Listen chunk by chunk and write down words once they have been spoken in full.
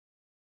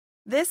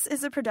This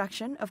is a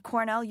production of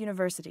Cornell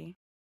University.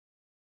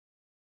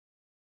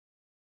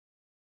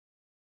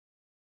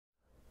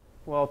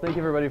 Well, thank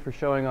you everybody for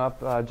showing up.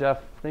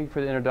 Jeff, thank you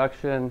for the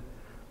introduction.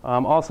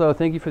 Also,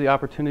 thank you for the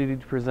opportunity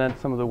to present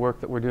some of the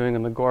work that we're doing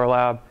in the GOR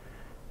lab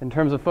in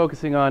terms of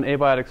focusing on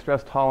abiotic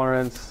stress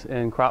tolerance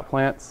in crop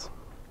plants.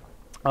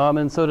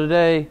 And so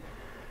today,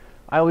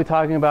 I will be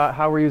talking about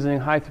how we're using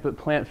high-throughput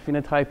plant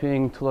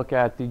phenotyping to look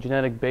at the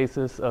genetic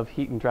basis of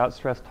heat and drought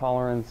stress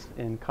tolerance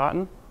in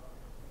cotton.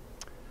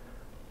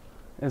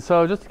 And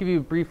so just to give you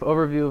a brief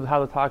overview of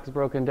how the talk is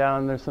broken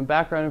down, there's some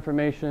background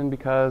information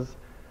because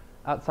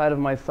outside of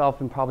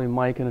myself and probably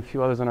Mike and a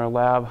few others in our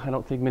lab, I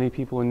don't think many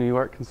people in New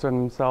York concern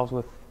themselves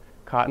with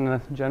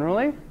cotton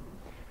generally.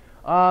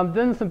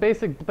 Then some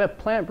basic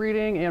plant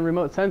breeding and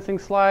remote sensing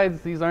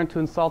slides. These aren't to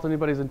insult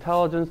anybody's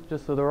intelligence,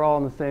 just so they're all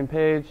on the same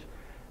page.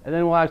 And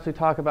then we'll actually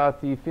talk about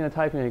the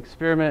phenotyping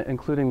experiment,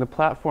 including the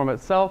platform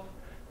itself,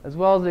 as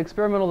well as the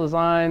experimental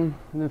design,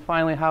 and then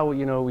finally how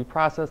we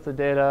process the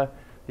data,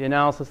 the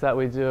analysis that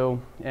we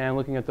do, and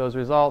looking at those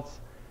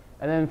results.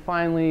 And then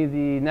finally,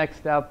 the next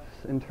steps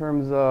in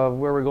terms of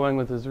where we're going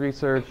with this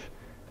research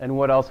and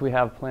what else we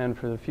have planned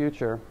for the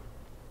future.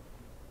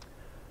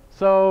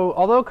 So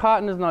although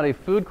cotton is not a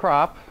food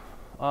crop,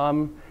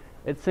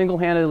 it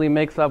single-handedly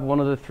makes up one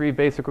of the three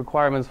basic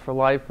requirements for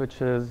life,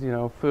 which is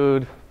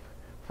food,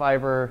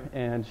 fiber,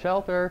 and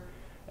shelter.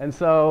 And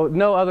so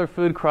no other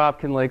food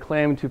crop can lay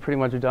claim to pretty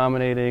much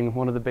dominating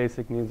one of the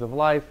basic needs of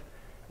life.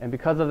 And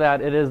because of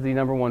that, it is the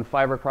 #1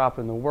 fiber crop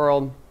in the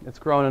world. It's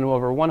grown in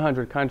over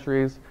 100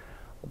 countries.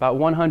 About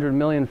 100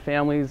 million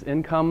families'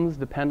 incomes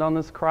depend on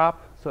this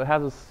crop, so it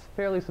has a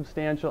fairly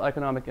substantial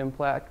economic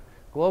impact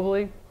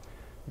globally.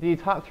 The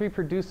top three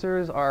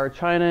producers are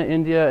China,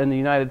 India, and the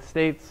United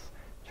States.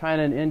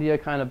 China and India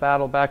kind of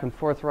battle back and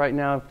forth right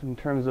now in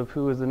terms of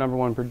who is the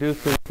 #1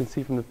 producer. You can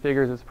see from the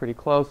figures it's pretty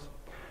close.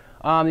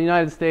 The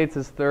United States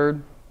is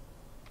third.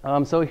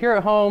 So here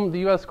at home, the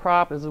U.S.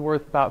 crop is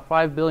worth about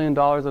 $5 billion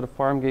at a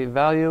farm gate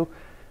value.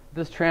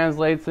 This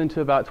translates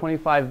into about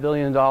 $25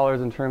 billion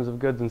in terms of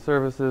goods and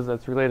services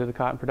that's related to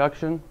cotton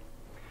production.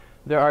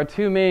 There are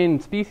two main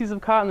species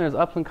of cotton. There's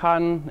upland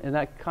cotton, and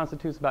that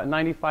constitutes about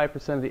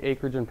 95% of the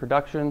acreage in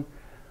production.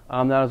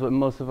 That is what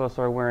most of us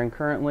are wearing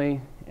currently.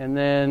 And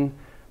then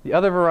the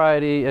other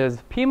variety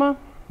is Pima,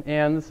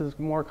 and this is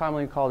more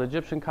commonly called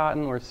Egyptian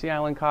cotton or Sea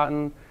Island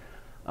cotton.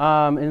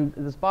 In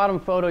this bottom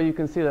photo, you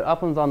can see that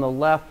upland's on the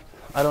left.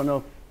 I don't know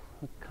if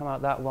it's come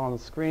out that well on the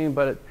screen,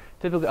 but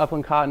typically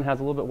upland cotton has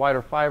a little bit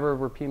wider fiber,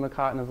 where Pima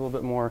cotton is a little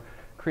bit more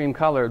cream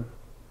colored.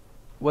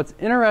 What's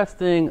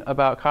interesting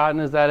about cotton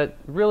is that it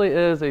really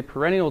is a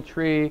perennial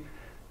tree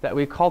that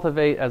we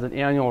cultivate as an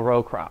annual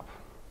row crop.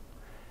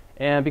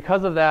 And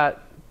because of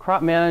that,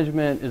 crop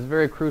management is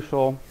very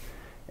crucial.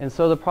 And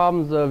so the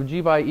problems of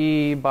G by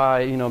E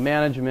by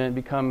management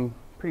become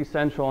pretty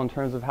central in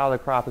terms of how the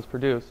crop is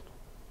produced.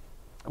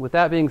 With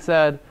that being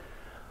said,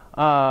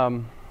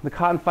 the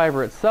cotton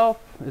fiber itself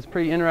is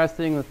pretty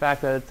interesting, the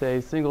fact that it's a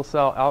single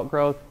cell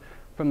outgrowth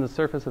from the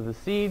surface of the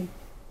seed.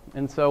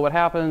 And so what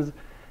happens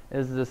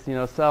is this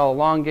cell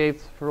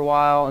elongates for a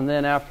while, and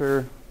then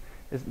after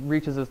it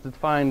reaches its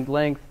defined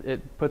length,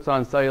 it puts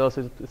on cellulose,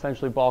 it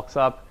essentially bulks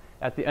up.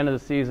 At the end of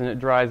the season, it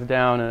dries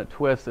down and it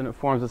twists and it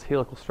forms this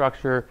helical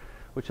structure,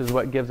 which is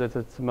what gives it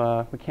its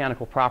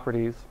mechanical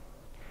properties.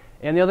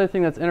 And the other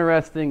thing that's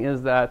interesting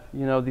is that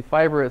the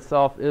fiber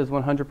itself is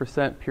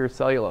 100% pure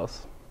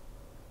cellulose.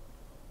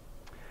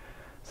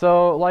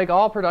 So like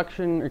all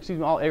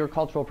all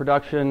agricultural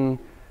production,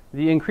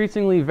 the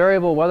increasingly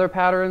variable weather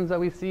patterns that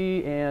we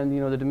see and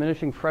the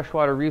diminishing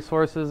freshwater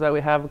resources that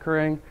we have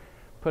occurring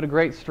put a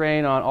great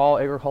strain on all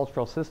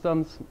agricultural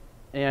systems,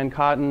 and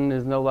cotton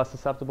is no less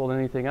susceptible than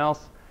anything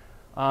else.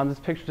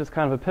 This picture just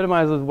kind of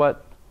epitomizes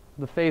what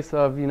the face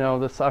of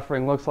the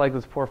suffering looks like.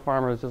 This poor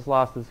farmer has just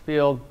lost his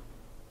field.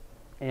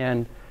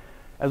 And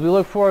as we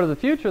look forward to the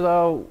future,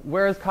 though,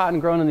 where is cotton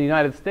grown in the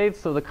United States?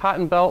 So the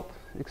cotton belt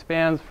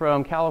expands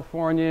from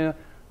California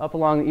up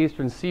along the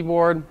eastern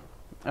seaboard.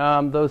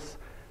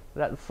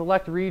 That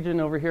select region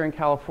over here in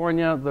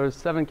California, there's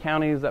 7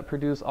 counties that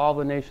produce all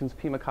the nation's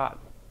Pima cotton.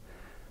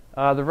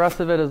 The rest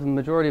of it is, the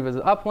majority of it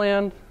is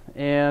upland,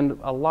 and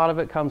a lot of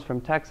it comes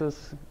from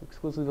Texas,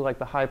 exclusively like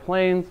the high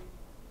plains.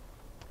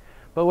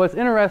 But what's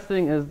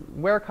interesting is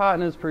where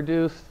cotton is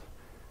produced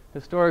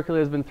historically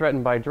has been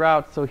threatened by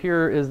drought. So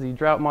here is the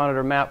drought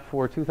monitor map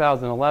for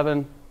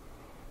 2011.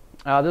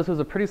 This was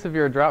a pretty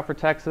severe drought for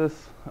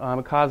Texas.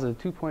 It caused a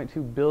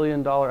 $2.2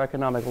 billion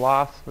economic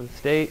loss for the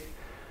state.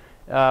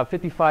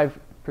 55%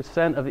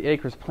 of the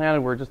acres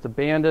planted were just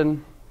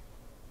abandoned.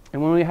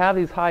 And when we have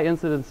these high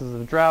incidences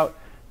of drought,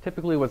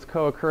 typically what's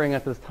co-occurring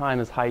at this time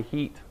is high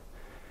heat.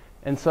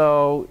 And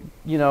so,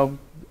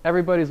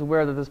 everybody's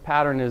aware that this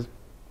pattern is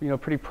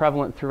pretty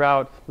prevalent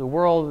throughout the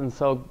world, and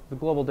so the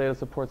global data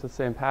supports the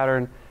same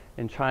pattern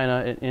in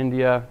China and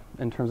India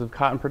in terms of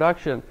cotton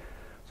production.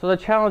 So the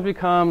challenge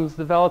becomes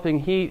developing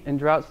heat and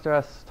drought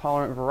stress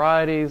tolerant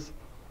varieties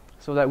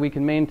so that we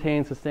can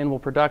maintain sustainable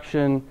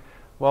production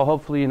while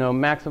hopefully,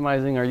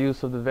 maximizing our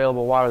use of the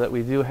available water that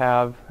we do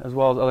have, as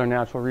well as other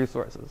natural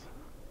resources.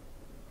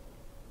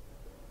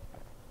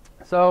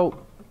 So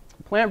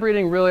plant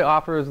breeding really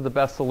offers the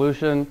best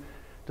solution.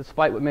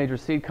 Despite what major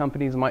seed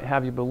companies might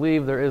have you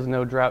believe, there is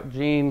no drought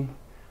gene.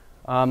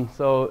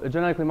 So a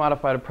genetically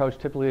modified approach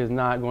typically is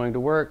not going to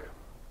work.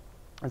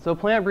 And so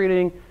plant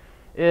breeding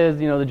is,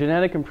 the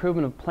genetic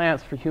improvement of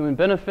plants for human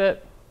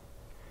benefit.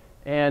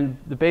 And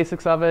the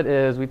basics of it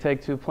is we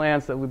take two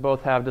plants that we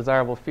both have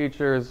desirable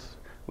features,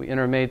 we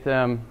intermate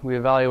them, we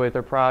evaluate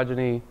their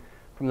progeny.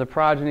 From the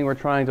progeny, we're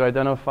trying to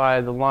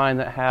identify the line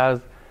that has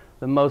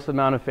the most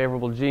amount of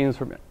favorable genes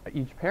from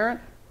each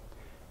parent.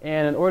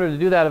 And in order to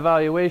do that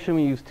evaluation,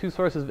 we use two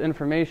sources of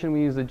information.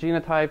 We use the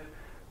genotype,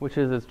 which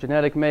is its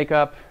genetic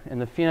makeup, and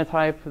the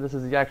phenotype. This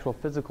is the actual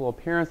physical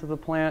appearance of the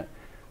plant.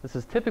 This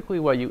is typically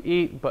what you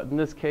eat, but in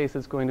this case,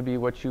 it's going to be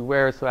what you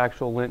wear, so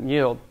actual lint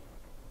yield.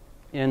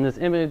 In this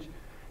image,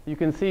 you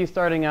can see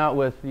starting out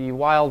with the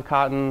wild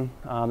cotton,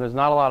 there's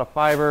not a lot of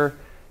fiber,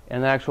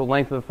 and the actual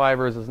length of the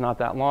fibers is not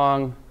that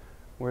long.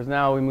 Whereas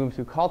now we move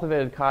to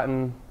cultivated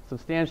cotton,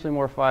 substantially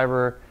more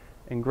fiber,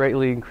 and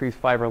greatly increased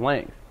fiber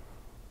length.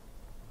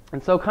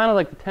 And so kind of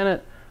like the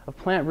tenet of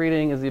plant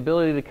breeding is the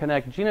ability to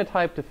connect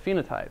genotype to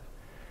phenotype.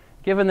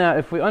 Given that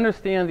if we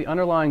understand the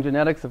underlying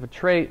genetics of a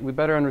trait, we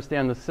better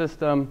understand the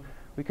system,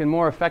 we can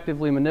more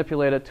effectively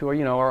manipulate it to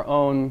our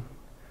own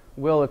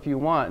will, if you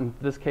want. In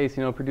this case,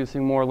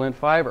 producing more lint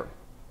fiber.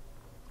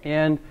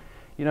 And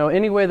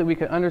any way that we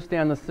can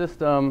understand the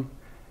system,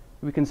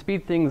 we can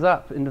speed things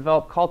up and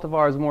develop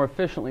cultivars more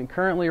efficiently.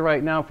 Currently,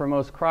 right now, for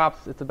most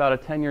crops, it's about a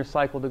 10-year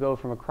cycle to go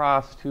from a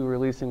cross to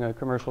releasing a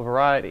commercial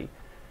variety.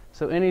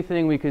 So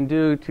anything we can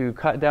do to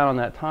cut down on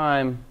that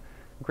time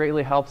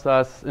greatly helps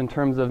us in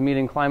terms of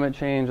meeting climate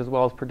change as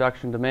well as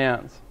production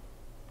demands.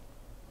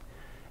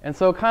 And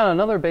so kind of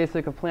another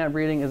basic of plant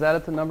breeding is that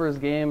it's a numbers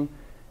game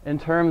in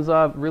terms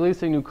of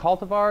releasing new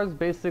cultivars.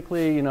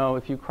 Basically,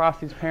 if you cross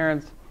these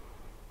parents,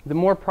 the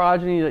more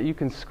progeny that you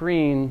can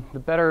screen,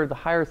 the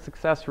higher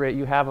success rate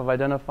you have of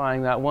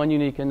identifying that one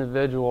unique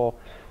individual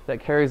that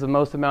carries the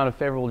most amount of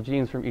favorable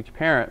genes from each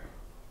parent.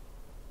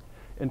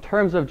 In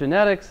terms of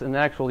genetics and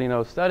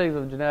actual, studies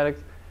of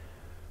genetics,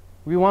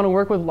 we want to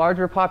work with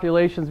larger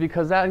populations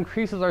because that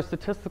increases our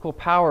statistical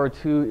power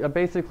to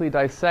basically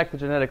dissect the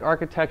genetic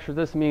architecture.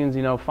 This means,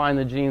 find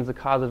the genes, the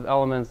causative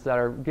elements that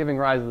are giving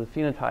rise to the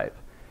phenotype.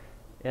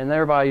 And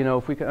thereby,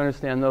 if we can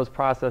understand those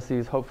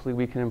processes, hopefully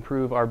we can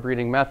improve our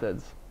breeding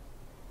methods.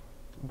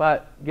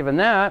 But given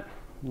that,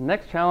 the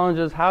next challenge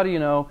is how do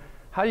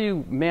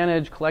you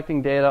manage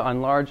collecting data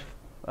on large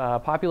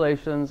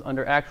populations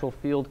under actual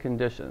field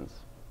conditions?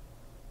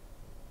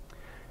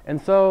 And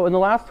so in the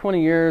last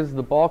 20 years,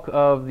 the bulk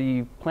of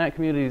the plant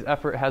community's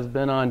effort has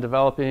been on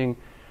developing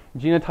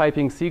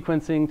genotyping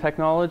sequencing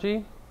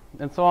technology.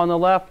 And so on the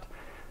left,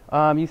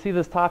 you see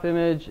this top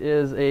image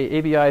is a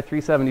ABI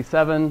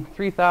 377.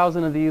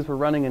 3,000 of these were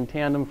running in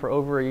tandem for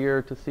over a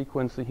year to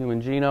sequence the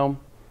human genome.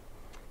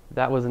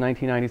 That was in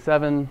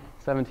 1997.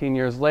 17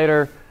 years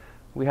later,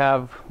 we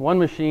have one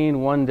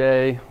machine, one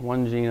day,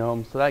 one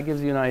genome. So that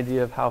gives you an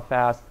idea of how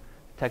fast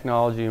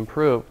technology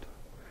improved.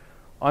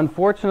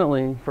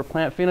 Unfortunately, for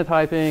plant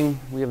phenotyping,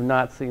 we have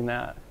not seen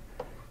that.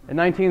 In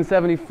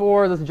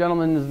 1974, this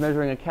gentleman is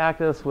measuring a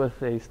cactus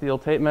with a steel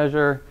tape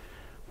measure.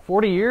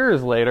 40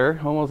 years later,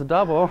 almost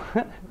double,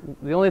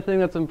 the only thing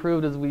that's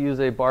improved is we use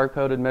a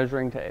bar-coded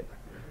measuring tape.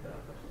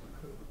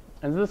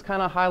 And this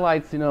kind of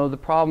highlights, the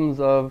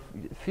problems of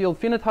field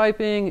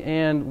phenotyping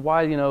and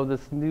why,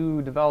 this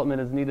new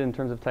development is needed in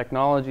terms of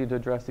technology to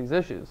address these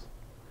issues.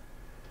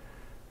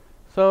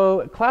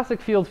 So classic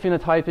field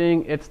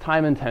phenotyping, it's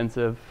time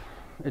intensive.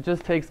 It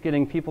just takes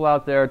getting people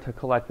out there to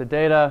collect the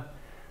data.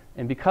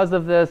 And because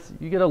of this,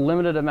 you get a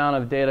limited amount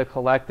of data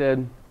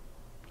collected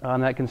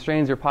that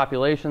constrains your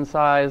population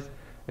size.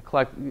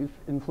 It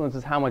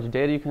influences how much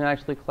data you can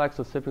actually collect,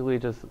 so typically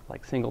just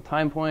like single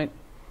time point.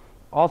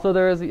 Also,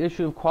 there is the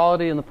issue of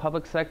quality in the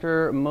public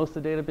sector. Most of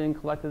the data being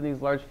collected in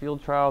these large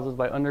field trials is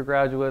by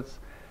undergraduates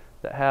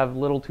that have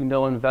little to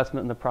no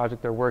investment in the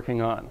project they're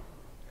working on.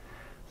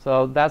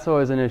 So that's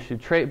always an issue.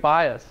 Trait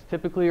bias.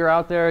 Typically you're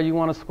out there, you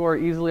want to score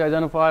easily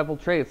identifiable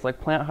traits like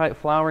plant height,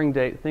 flowering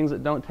date, things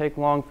that don't take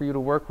long for you to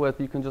work with.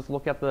 You can just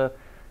look at the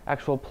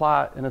actual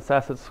plot and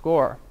assess its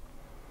score.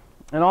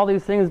 And all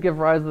these things give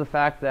rise to the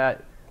fact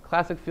that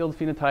classic field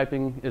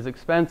phenotyping is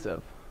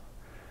expensive.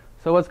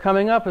 So what's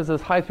coming up is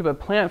this high throughput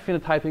plant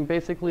phenotyping,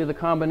 basically the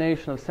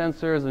combination of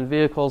sensors and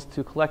vehicles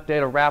to collect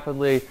data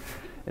rapidly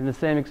in the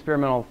same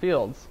experimental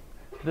fields.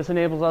 This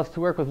enables us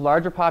to work with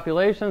larger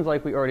populations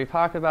like we already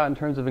talked about in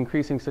terms of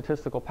increasing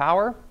statistical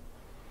power.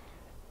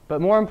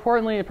 But more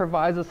importantly, it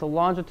provides us a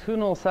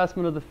longitudinal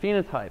assessment of the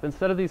phenotype.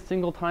 Instead of these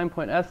single time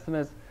point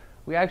estimates,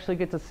 we actually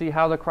get to see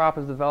how the crop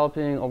is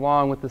developing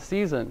along with the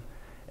season.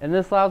 And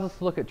this allows us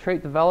to look at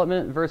trait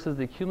development versus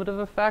the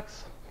cumulative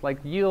effects, like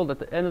yield. At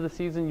the end of the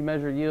season, you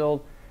measure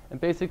yield, and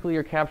basically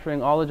you're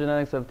capturing all the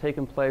genetics that have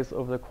taken place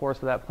over the course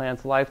of that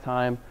plant's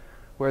lifetime.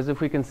 Whereas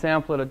if we can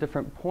sample it at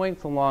different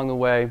points along the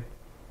way,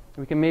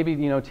 We can maybe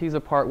tease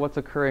apart what's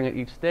occurring at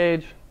each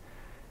stage.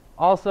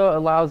 Also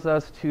allows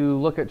us to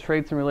look at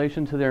traits in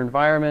relation to their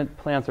environment.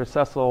 Plants are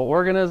sessile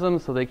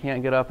organisms, so they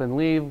can't get up and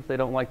leave if they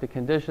don't like the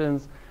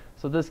conditions.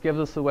 So this gives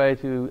us a way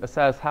to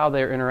assess how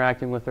they're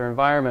interacting with their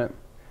environment.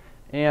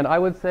 And I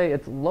would say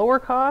it's lower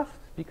cost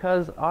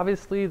because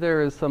obviously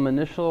there is some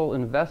initial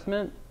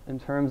investment in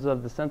terms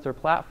of the sensor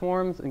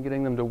platforms and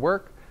getting them to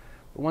work.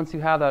 But once you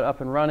have that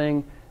up and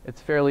running,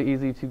 it's fairly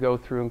easy to go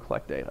through and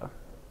collect data.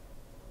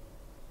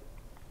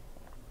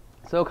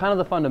 So kind of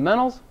the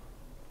fundamentals.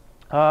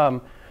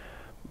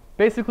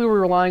 Basically, we're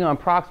relying on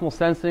proximal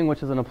sensing,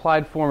 which is an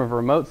applied form of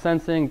remote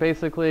sensing.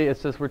 Basically,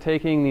 it's just we're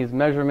taking these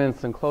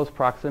measurements in close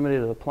proximity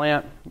to the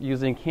plant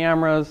using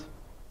cameras.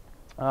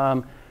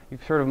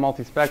 You've heard of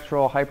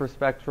multispectral,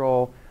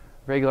 hyperspectral,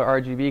 regular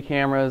RGB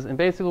cameras. And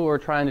basically what we're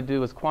trying to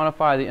do is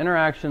quantify the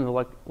interaction of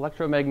the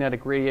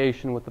electromagnetic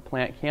radiation with the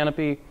plant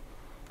canopy.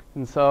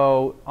 And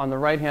so on the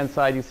right-hand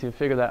side, you see a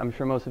figure that I'm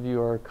sure most of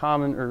you are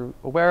common or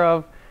aware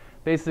of.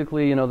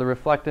 Basically, the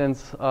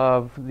reflectance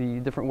of the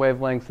different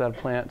wavelengths that a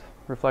plant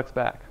reflects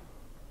back.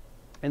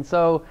 And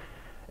so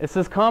it's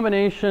this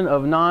combination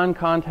of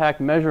non-contact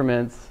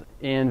measurements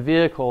in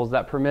vehicles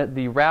that permit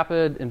the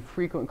rapid and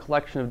frequent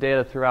collection of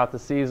data throughout the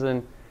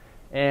season.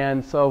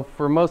 And so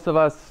for most of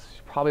us,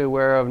 you're probably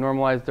aware of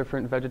normalized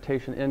different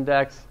vegetation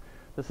index.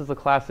 This is a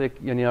classic,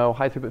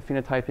 high throughput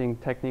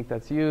phenotyping technique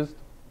that's used.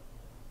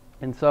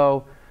 And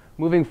so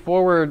moving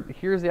forward,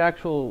 here's the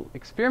actual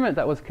experiment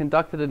that was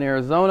conducted in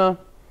Arizona.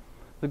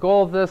 The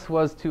goal of this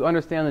was to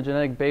understand the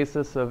genetic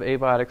basis of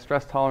abiotic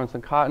stress tolerance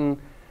in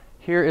cotton.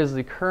 Here is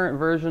the current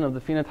version of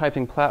the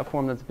phenotyping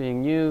platform that's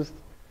being used.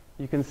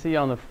 You can see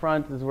on the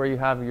front is where you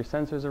have your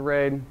sensors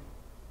arrayed. It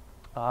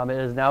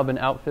has now been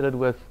outfitted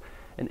with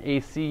an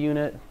AC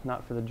unit,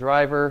 not for the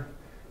driver.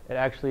 It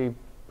actually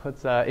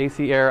puts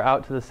AC air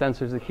out to the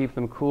sensors to keep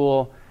them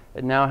cool.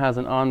 It now has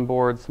an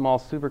onboard small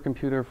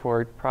supercomputer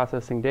for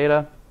processing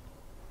data.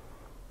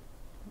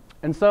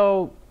 And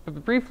so,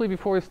 briefly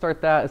before we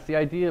start that, it's the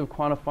idea of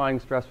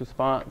quantifying stress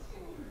response.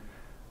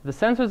 The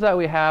sensors that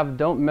we have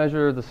don't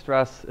measure the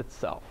stress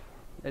itself.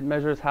 It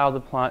measures how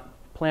the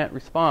plant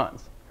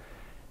responds.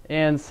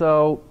 And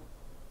so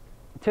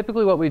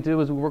typically what we do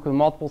is we work with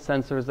multiple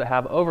sensors that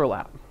have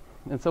overlap.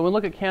 And so we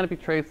look at canopy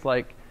traits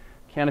like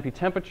canopy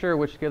temperature,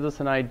 which gives us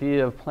an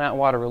idea of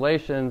plant-water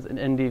relations, and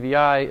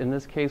NDVI. In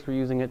this case, we're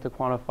using it to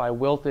quantify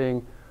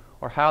wilting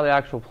or how the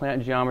actual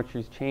plant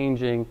geometry is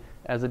changing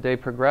as the day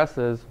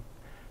progresses.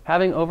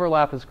 Having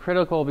overlap is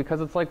critical because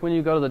it's like when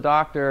you go to the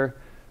doctor,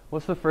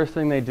 what's the first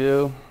thing they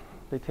do?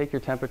 They take your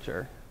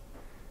temperature.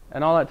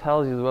 And all that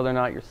tells you is whether or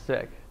not you're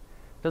sick.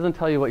 It doesn't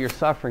tell you what you're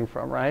suffering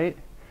from, right?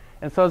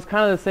 And so it's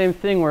kind of the same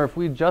thing where if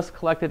we just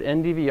collected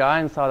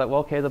NDVI and saw that, well,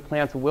 okay, the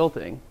plant's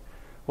wilting.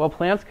 Well,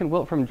 plants can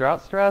wilt from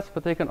drought stress,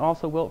 but they can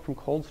also wilt from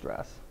cold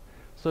stress.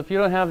 So if you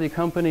don't have the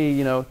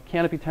accompanying,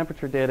 canopy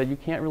temperature data, you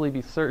can't really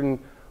be certain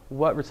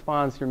what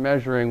response you're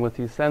measuring with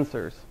these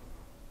sensors.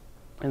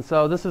 And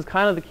so this is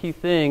kind of the key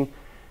thing,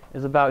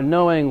 is about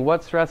knowing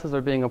what stresses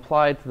are being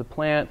applied to the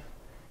plant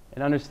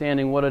and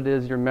understanding what it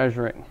is you're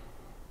measuring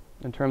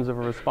in terms of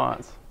a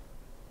response.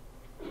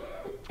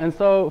 And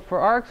so for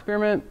our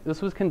experiment,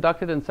 this was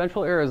conducted in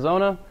central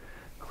Arizona.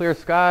 Clear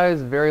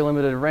skies, very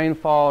limited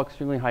rainfall,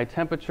 extremely high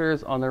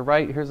temperatures. On the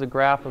right, here's a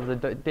graph of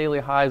the daily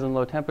highs and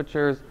low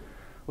temperatures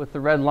with the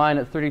red line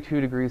at 32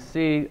 degrees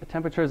C.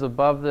 Temperatures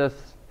above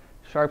this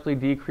sharply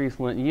decreased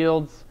lint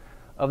yields.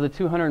 Of the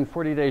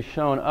 240 days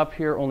shown up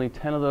here, only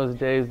 10 of those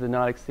days did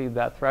not exceed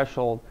that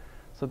threshold.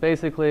 So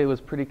basically, it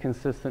was pretty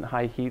consistent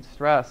high heat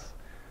stress.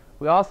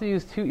 We also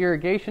used two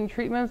irrigation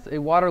treatments, a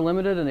water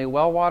limited and a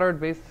well watered.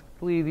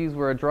 Basically, these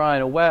were a dry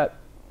and a wet.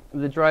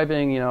 The dry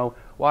being,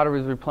 water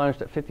was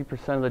replenished at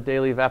 50% of the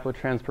daily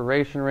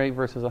evapotranspiration rate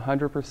versus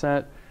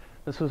 100%.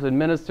 This was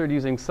administered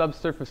using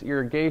subsurface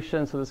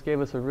irrigation, so this gave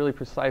us a really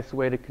precise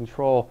way to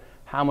control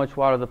how much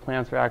water the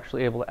plants are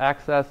actually able to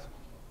access.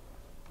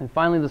 And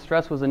finally, the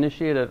stress was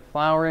initiated at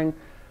flowering.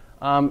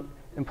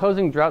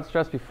 Imposing drought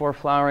stress before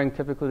flowering,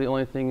 typically the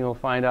only thing you'll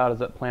find out is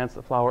that plants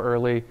that flower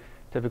early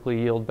typically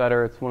yield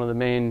better. It's one of the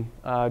main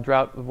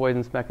drought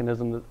avoidance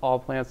mechanisms that all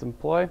plants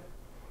employ.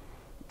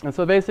 And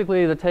so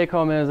basically the take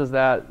home is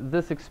that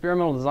this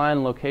experimental design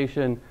and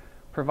location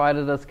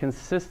provided us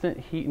consistent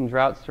heat and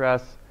drought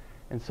stress,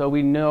 and so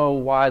we know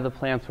why the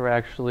plants were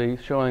actually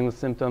showing the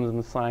symptoms and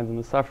the signs and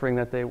the suffering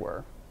that they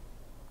were.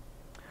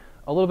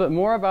 A little bit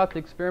more about the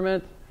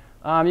experiment.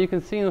 You can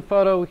see in the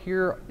photo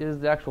here is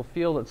the actual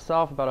field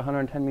itself, about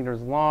 110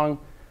 meters long.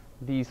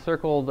 The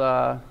circled,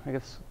 the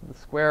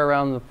square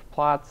around the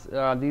plots,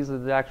 these are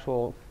the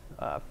actual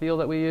field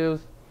that we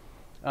used.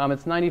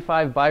 It's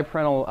 95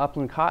 biparental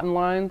upland cotton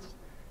lines,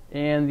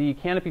 and the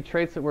canopy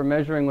traits that we're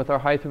measuring with our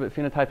high throughput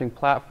phenotyping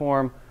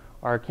platform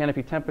are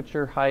canopy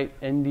temperature, height,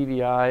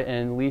 NDVI,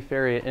 and leaf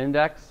area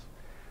index.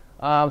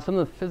 Some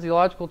of the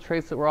physiological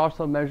traits that we're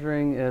also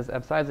measuring is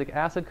abscisic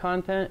acid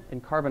content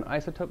and carbon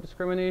isotope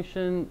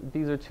discrimination.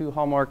 These are two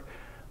hallmark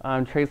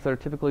traits that are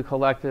typically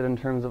collected in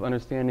terms of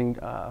understanding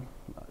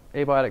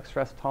abiotic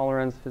stress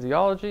tolerance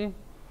physiology.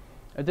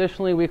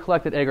 Additionally, we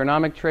collected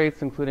agronomic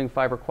traits, including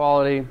fiber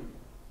quality,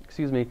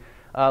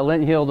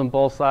 lint yield and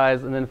bowl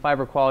size, and then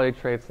fiber quality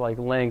traits like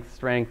length,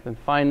 strength, and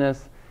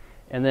fineness.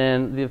 And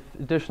then the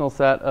additional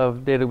set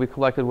of data we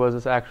collected was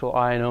this actual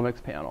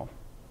ionomics panel.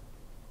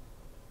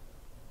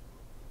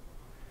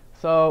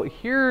 So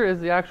here is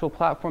the actual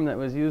platform that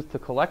was used to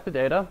collect the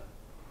data.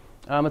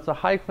 It's a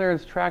high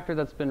clearance tractor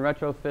that's been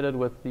retrofitted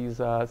with these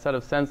set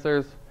of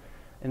sensors.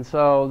 And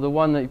so the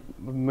one that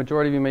the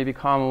majority of you may be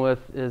common with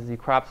is the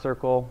crop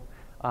circle.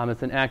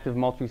 It's an active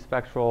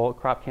multispectral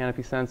crop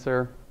canopy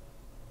sensor.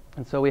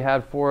 And so we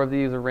had 4 of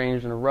these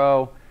arranged in a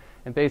row.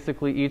 And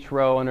basically each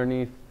row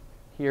underneath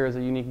here is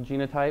a unique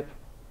genotype.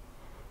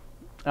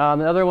 The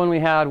other one we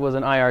had was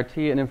an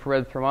IRT, an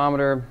infrared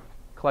thermometer,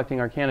 collecting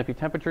our canopy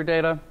temperature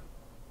data.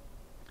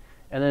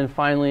 And then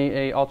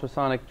finally, a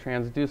ultrasonic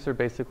transducer,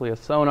 basically a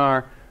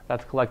sonar,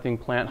 that's collecting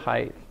plant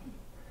height.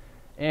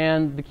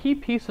 And the key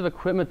piece of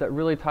equipment that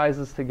really ties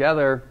this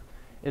together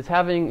is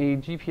having a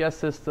GPS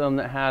system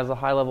that has a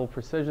high level of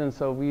precision.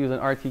 So we use an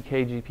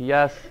RTK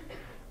GPS.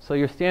 So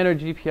your standard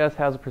GPS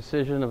has a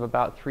precision of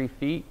about 3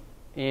 feet.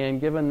 And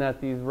given that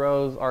these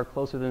rows are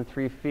closer than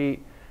 3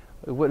 feet,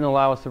 it wouldn't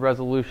allow us the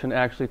resolution to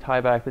actually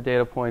tie back the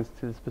data points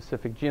to the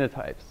specific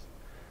genotypes.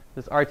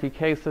 This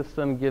RTK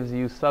system gives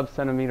you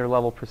sub-centimeter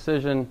level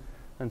precision,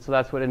 and so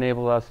that's what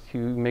enabled us to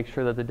make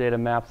sure that the data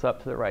maps up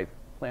to the right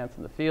plants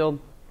in the field.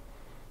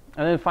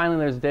 And then finally,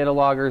 there's data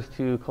loggers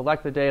to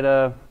collect the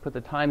data, put the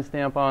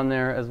timestamp on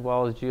there, as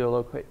well as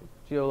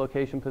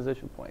geolocation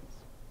position points.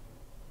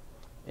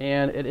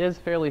 And it is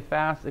fairly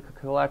fast. It could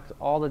collect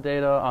all the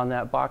data on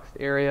that boxed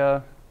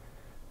area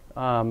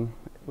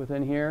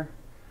within here.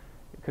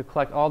 It could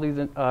collect all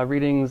these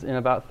readings in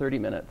about 30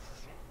 minutes.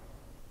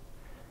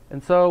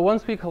 And so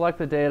once we collect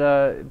the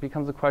data, it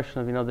becomes a question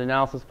of the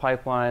analysis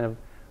pipeline of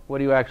what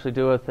do you actually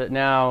do with it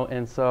now.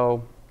 And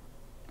so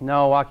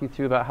now I'll walk you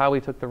through about how we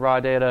took the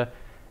raw data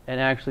and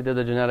actually did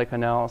the genetic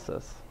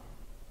analysis.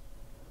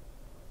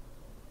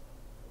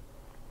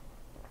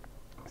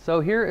 So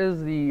here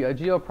is the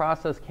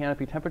geoprocess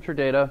canopy temperature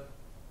data.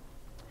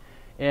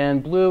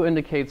 And blue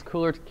indicates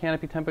cooler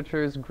canopy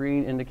temperatures,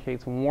 green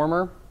indicates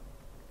warmer.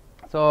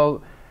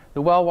 So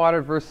the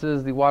well-watered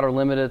versus the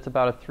water-limited, it's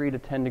about a 3 to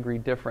 10 degree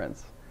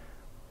difference.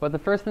 But the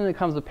first thing that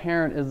becomes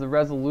apparent is the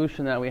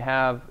resolution that we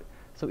have.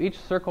 So each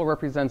circle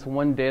represents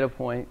 1 data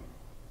point.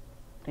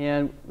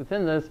 And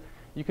within this,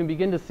 you can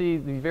begin to see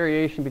the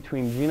variation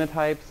between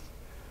genotypes.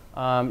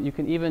 You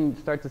can even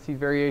start to see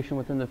variation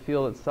within the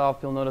field itself.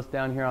 You'll notice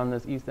down here on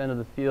this east end of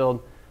the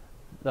field,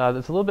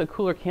 there's a little bit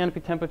cooler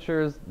canopy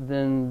temperatures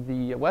than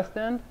the west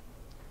end.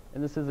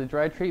 And this is a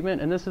dry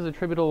treatment. And this is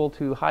attributable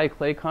to high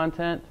clay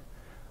content.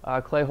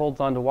 Clay holds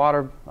onto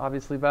water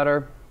obviously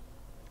better.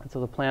 And so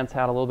the plants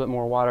had a little bit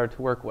more water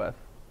to work with.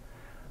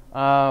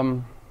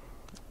 In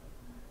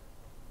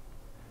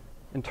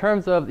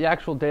terms of the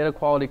actual data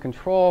quality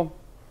control,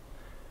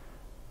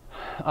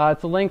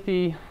 it's a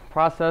lengthy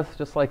process,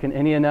 just like in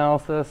any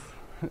analysis.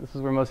 This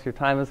is where most of your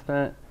time is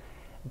spent.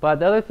 But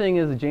the other thing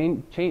is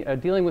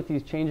dealing with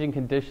these changing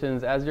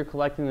conditions as you're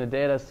collecting the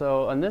data.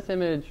 So on this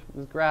image,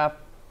 this graph,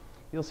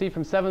 you'll see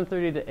from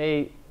 7:30 to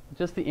 8,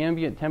 just the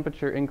ambient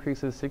temperature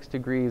increases 6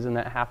 degrees in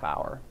that half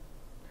hour.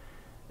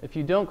 If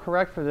you don't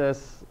correct for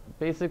this,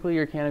 basically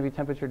your canopy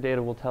temperature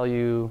data will tell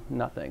you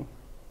nothing.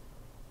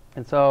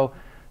 And so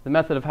the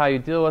method of how you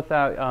deal with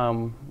that,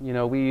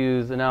 we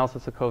use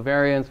analysis of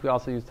covariance. We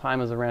also use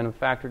time as a random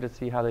factor to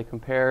see how they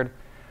compared.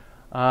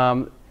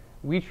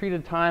 We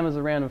treated time as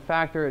a random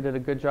factor. It did a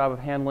good job of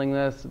handling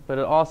this, but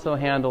it also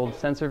handled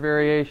sensor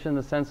variation.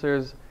 The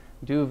sensors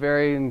do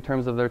vary in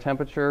terms of their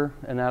temperature,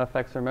 and that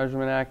affects their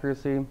measurement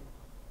accuracy.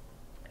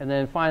 And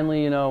then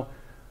finally,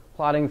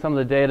 plotting some of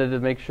the data to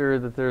make sure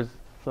that there's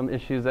some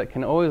issues that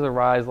can always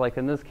arise, like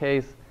in this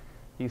case,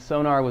 the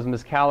sonar was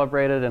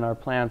miscalibrated and our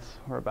plants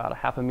were about a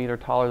half a meter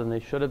taller than they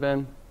should have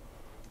been.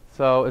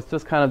 So it's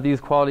just kind of these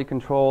quality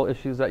control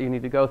issues that you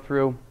need to go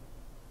through.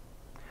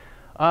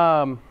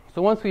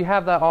 So once we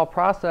have that all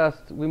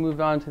processed, we moved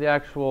on to the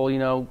actual,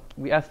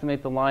 we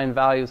estimate the line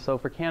values. So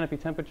for canopy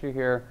temperature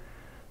here,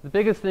 the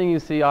biggest thing you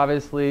see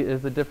obviously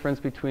is the difference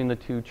between the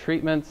 2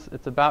 treatments.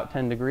 It's about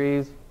 10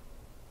 degrees.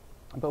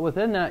 But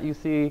within that you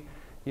see,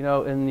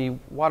 in the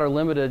water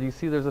limited, you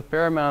see there's a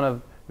fair amount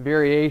of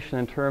variation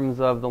in terms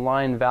of the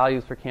line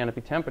values for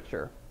canopy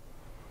temperature.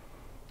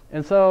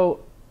 And so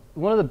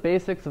one of the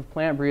basics of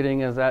plant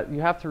breeding is that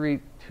you have to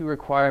reach 2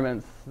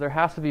 requirements. There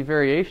has to be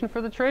variation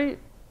for the trait,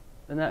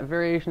 and that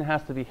variation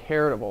has to be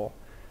heritable.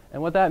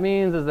 And what that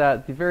means is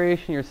that the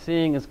variation you're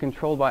seeing is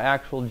controlled by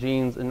actual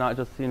genes and not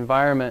just the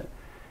environment.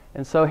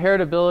 And so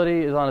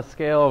heritability is on a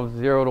scale of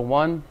 0 to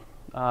 1.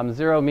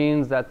 0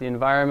 means that the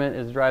environment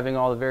is driving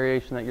all the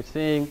variation that you're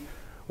seeing.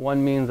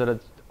 1 means that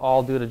it's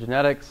all due to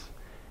genetics.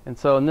 And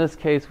so in this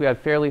case, we had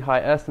fairly high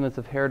estimates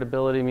of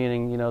heritability,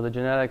 meaning the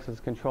genetics is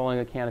controlling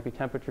a canopy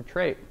temperature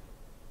trait.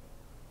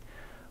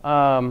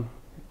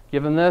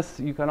 Given this,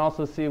 you can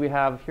also see we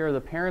have here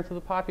the parents of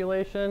the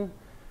population.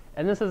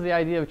 And this is the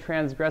idea of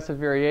transgressive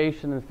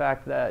variation, in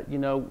fact that,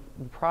 the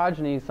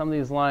progeny, some of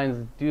these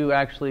lines do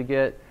actually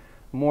get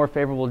more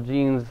favorable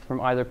genes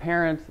from either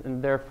parent, and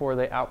therefore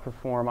they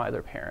outperform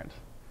either parent.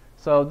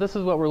 So this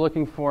is what we're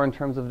looking for in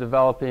terms of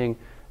developing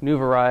new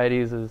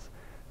varieties, is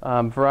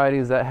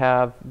varieties that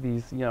have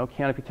these,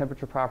 canopy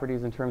temperature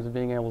properties in terms of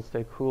being able to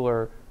stay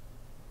cooler.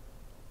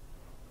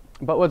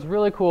 But what's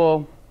really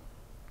cool,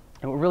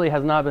 and what really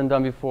has not been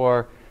done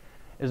before,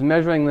 is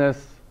measuring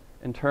this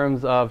in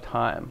terms of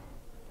time.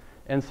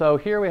 And so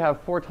here we have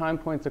 4 time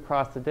points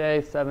across the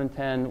day, 7,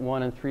 10,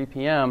 1, and 3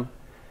 p.m.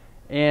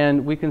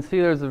 And we can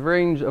see there's a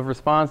range of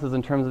responses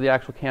in terms of the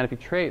actual canopy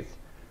traits.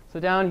 So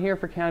down here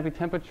for canopy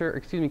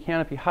temperature,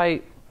 canopy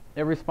height,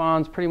 it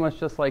responds pretty much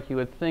just like you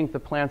would think. The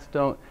plants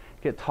don't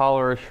get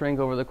taller or shrink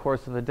over the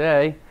course of the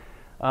day.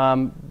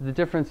 The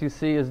difference you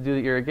see is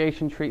due to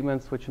irrigation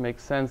treatments, which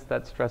makes sense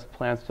that stressed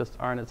plants just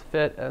aren't as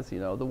fit as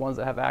the ones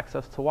that have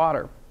access to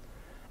water.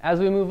 As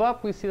we move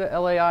up, we see that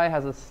LAI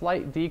has a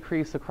slight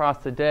decrease across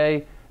the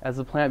day as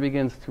the plant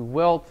begins to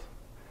wilt.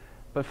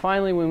 But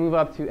finally, when we move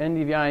up to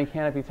NDVI and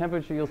canopy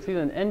temperature, you'll see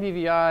that in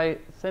NDVI,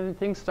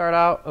 things start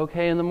out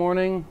okay in the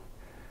morning.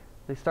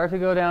 They start to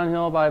go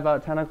downhill by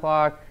about 10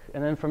 o'clock,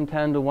 and then from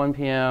 10 to 1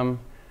 p.m.,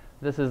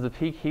 this is the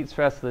peak heat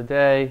stress of the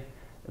day.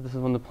 This is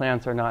when the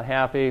plants are not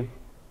happy,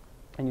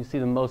 and you see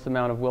the most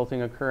amount of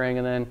wilting occurring.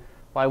 And then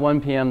by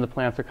 1 p.m., the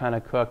plants are kind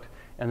of cooked,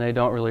 and they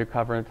don't really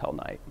recover until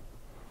night.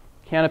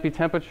 Canopy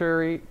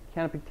temperature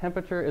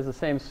is the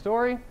same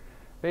story.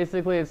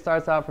 Basically, it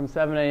starts out from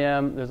 7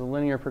 a.m. There's a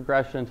linear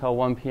progression until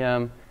 1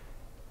 p.m.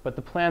 But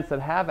the plants that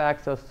have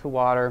access to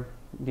water,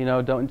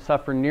 don't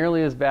suffer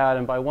nearly as bad.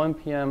 And by 1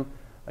 p.m.,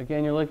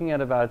 again, you're looking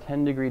at about a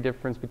 10-degree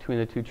difference between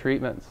the two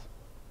treatments.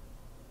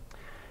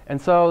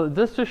 And so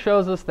this just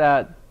shows us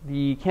that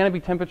the canopy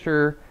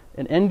temperature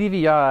and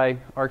NDVI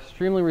are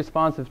extremely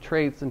responsive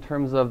traits in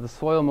terms of the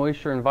soil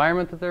moisture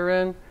environment that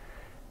they're in,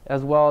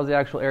 as well as the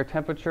actual air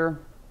temperature.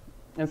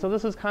 And so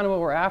this is kind of what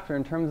we're after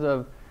in terms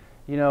of,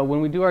 when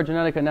we do our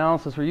genetic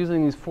analysis, we're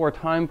using these 4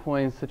 time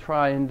points to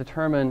try and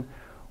determine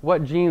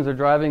what genes are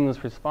driving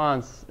this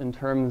response in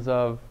terms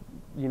of,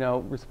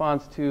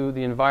 response to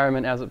the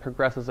environment as it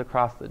progresses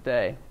across the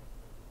day.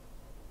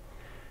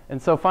 And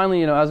so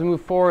finally, as we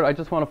move forward, I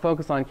just want to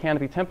focus on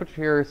canopy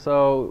temperature here.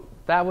 So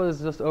that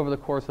was just over the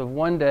course of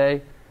 1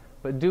 day,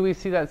 but do we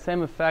see that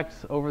same effect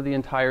over the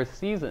entire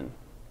season?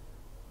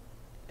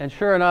 And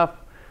sure enough,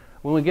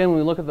 when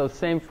we look at those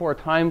same 4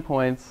 time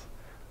points,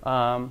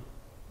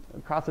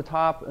 across the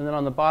top and then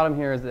on the bottom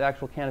here is the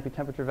actual canopy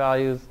temperature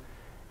values,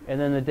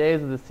 and then the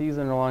days of the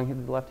season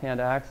along the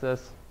left-hand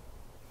axis,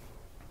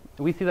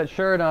 we see that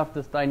sure enough,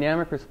 this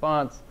dynamic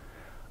response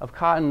of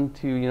cotton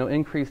to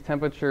increased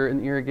temperature in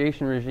the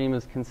irrigation regime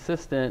is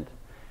consistent.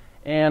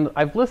 And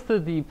I've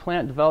listed the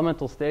plant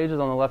developmental stages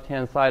on the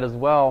left-hand side as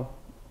well,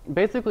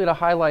 basically to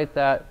highlight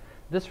that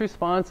this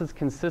response is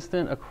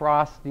consistent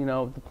across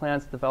the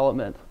plant's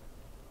development,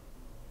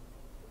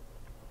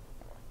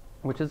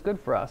 which is good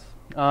for us.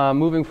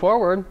 Moving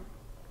forward,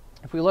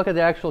 if we look at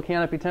the actual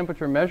canopy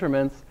temperature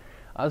measurements,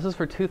 this is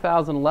for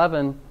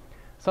 2011.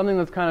 Something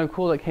that's kind of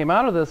cool that came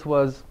out of this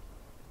was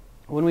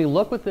when we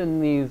look within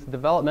these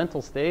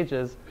developmental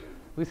stages,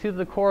 we see that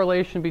the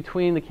correlation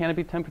between the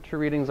canopy temperature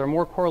readings are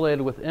more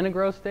correlated within a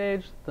growth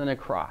stage than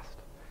across.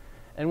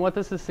 And what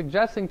this is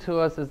suggesting to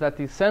us is that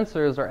these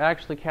sensors are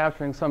actually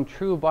capturing some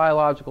true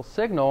biological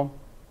signal,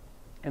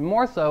 and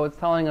more so, it's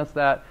telling us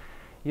that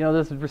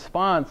this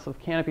response of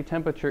canopy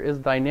temperature is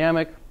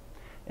dynamic,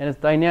 and it's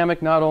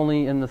dynamic not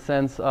only in the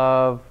sense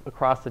of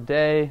across the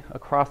day,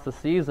 across the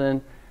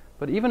season,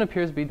 but even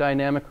appears to be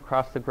dynamic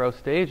across the growth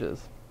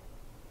stages.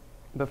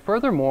 But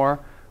furthermore,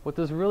 what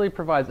this really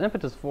provides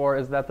impetus for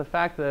is that the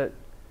fact that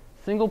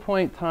single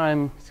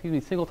time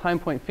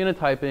point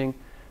phenotyping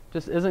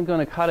just isn't going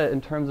to cut it in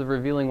terms of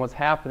revealing what's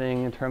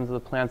happening in terms of the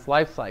plant's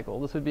life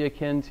cycle. This would be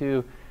akin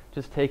to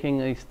just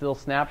taking a still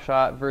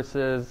snapshot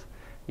versus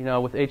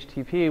with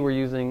HTP, we're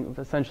using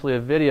essentially a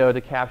video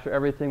to capture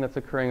everything that's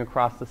occurring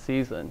across the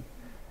season.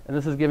 And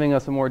this is giving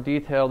us a more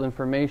detailed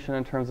information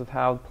in terms of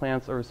how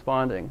plants are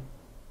responding.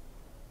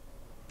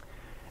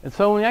 And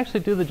so when we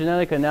actually do the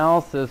genetic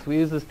analysis, we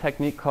use this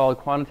technique called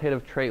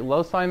quantitative trait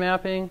loci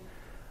mapping.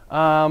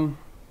 I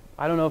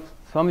don't know if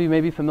some of you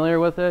may be familiar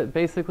with it.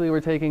 Basically,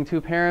 we're taking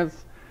 2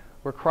 parents,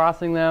 we're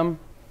crossing them.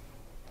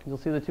 You'll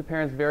see the 2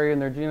 parents vary in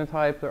their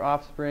genotype. Their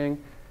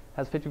offspring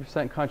has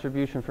 50%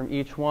 contribution from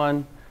each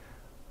one.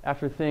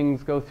 After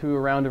things go through a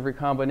round of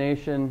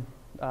recombination,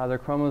 their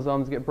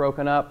chromosomes get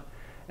broken up.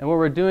 And what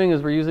we're doing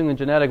is we're using the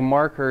genetic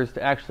markers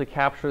to actually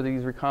capture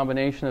these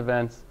recombination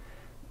events.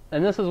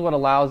 And this is what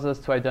allows us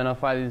to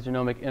identify these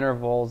genomic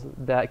intervals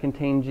that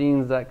contain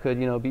genes that could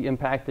be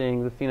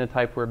impacting the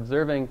phenotype we're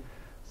observing.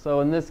 So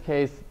in this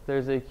case,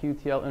 there's a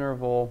QTL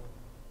interval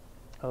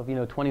of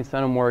 20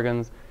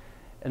 centimorgans,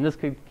 and this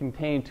could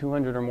contain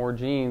 200 or more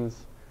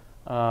genes.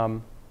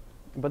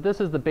 But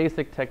this is the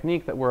basic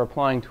technique that we're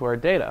applying to our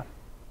data.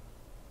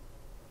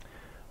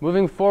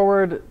 Moving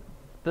forward,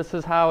 this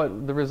is how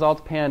the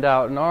results panned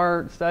out. In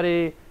our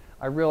study,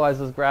 I realize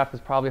this graph is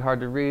probably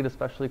hard to read,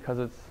 especially because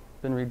it's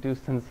been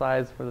reduced in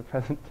size for the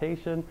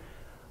presentation.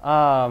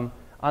 On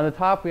the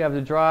top, we have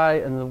the dry,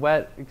 and the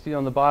wet,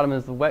 on the bottom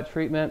is the wet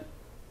treatment.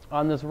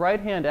 On this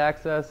right-hand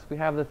axis, we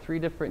have the 3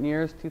 different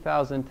years,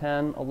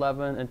 2010,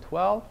 11, and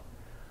 12.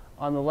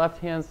 On the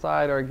left-hand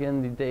side are,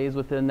 again, the days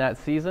within that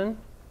season.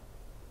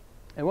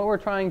 And what we're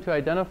trying to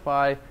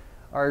identify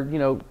are,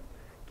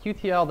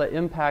 QTL that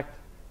impact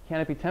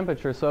canopy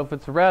temperature. So if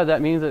it's red,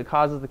 that means it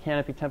causes the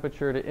canopy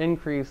temperature to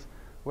increase,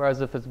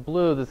 whereas if it's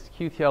blue, this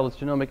QTL, this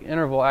genomic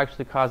interval,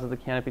 actually causes the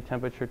canopy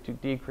temperature to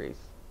decrease.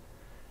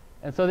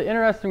 And so the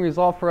interesting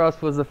result for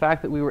us was the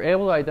fact that we were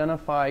able to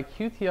identify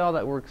QTL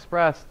that were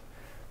expressed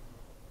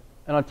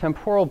on a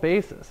temporal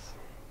basis.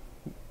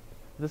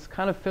 This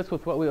kind of fits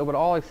with what we would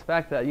all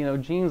expect, that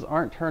genes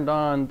aren't turned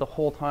on the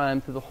whole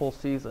time through the whole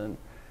season,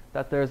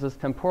 that there's this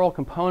temporal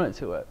component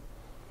to it.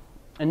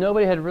 And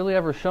nobody had really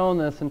ever shown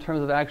this in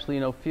terms of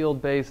actually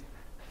field-based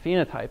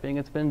phenotyping.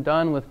 It's been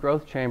done with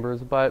growth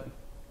chambers, but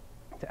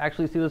to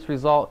actually see this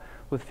result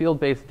with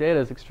field-based data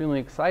is extremely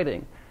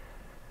exciting.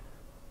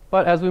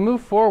 But as we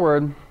move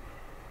forward,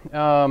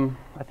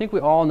 I think we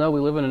all know we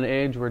live in an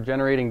age where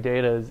generating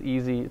data is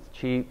easy, it's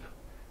cheap,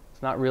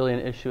 it's not really an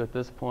issue at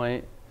this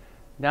point.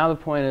 Now the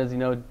point is,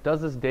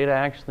 does this data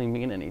actually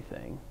mean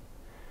anything?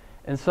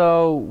 And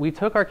so we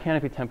took our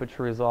canopy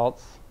temperature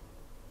results,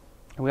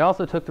 and we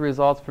also took the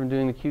results from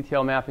doing the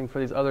QTL mapping for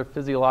these other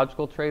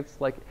physiological traits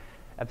like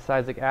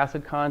abscisic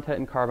acid content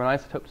and carbon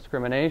isotope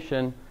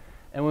discrimination,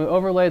 and we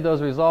overlaid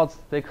those results.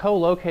 They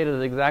co-located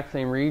the exact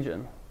same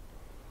region.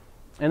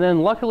 And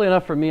then luckily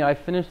enough for me, I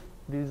finished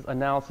these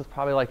analysis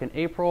probably like in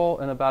April,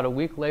 and about a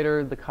week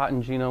later, the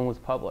cotton genome was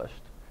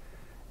published.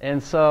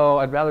 And so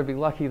I'd rather be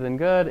lucky than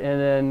good, and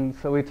then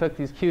so we took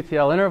these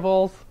QTL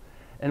intervals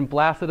and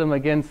blasted them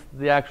against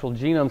the actual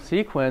genome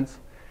sequence,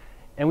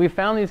 and we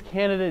found these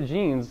candidate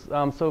genes.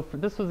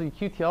 This was the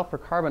QTL for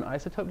carbon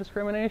isotope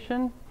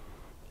discrimination.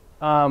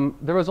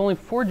 There was only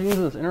 4 genes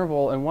in this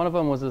interval, and one of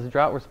them was this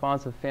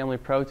drought-responsive family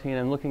protein,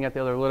 and looking at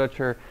the other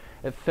literature,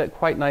 it fit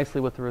quite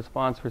nicely with the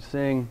response we're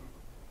seeing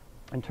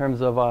in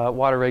terms of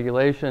water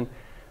regulation.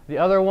 The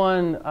other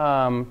one,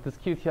 this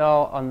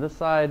QTL on this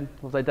side,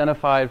 was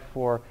identified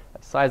for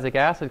abscisic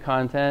acid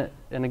content,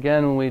 and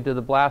again, when we did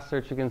the blast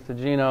search against the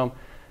genome,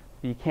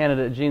 the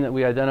candidate gene that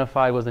we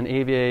identified was an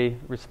AVA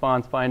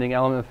response binding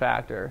element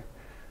factor.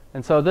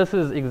 And so this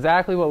is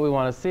exactly what we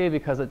want to see,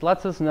 because it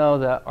lets us know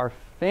that our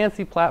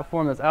fancy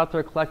platform that's out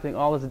there collecting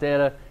all this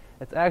data,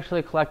 it's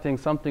actually collecting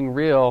something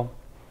real,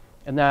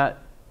 and that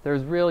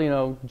there's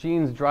real,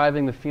 genes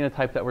driving the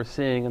phenotype that we're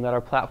seeing, and that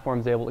our platform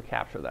is able to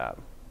capture that.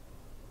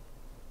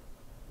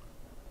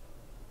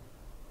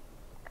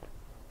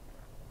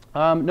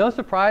 No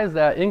surprise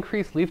that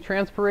increased leaf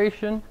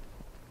transpiration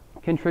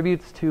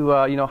contributes to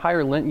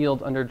higher lint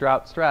yields under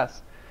drought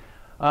stress.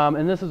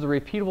 And this is a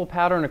repeatable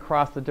pattern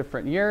across the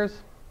different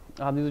years.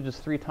 These are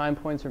just 3 time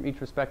points from each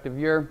respective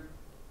year.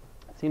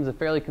 It seems a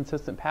fairly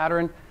consistent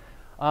pattern.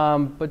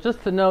 But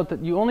just to note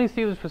that you only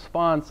see this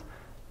response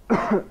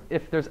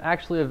if there's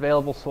actually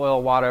available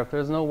soil water. If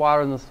there's no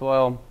water in the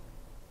soil,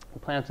 the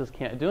plants just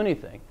can't do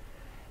anything.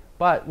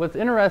 But what's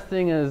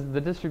interesting is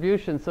the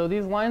distribution. So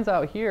these lines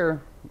out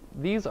here,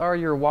 these are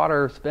your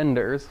water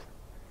spenders,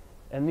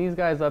 and these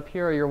guys up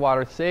here are your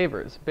water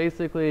savers.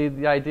 Basically,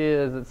 the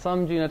idea is that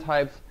some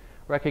genotypes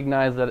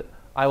recognize that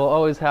I will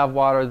always have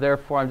water,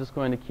 therefore I'm just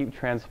going to keep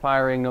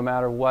transpiring no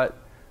matter what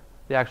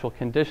the actual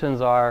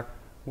conditions are,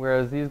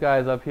 whereas these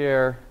guys up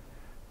here,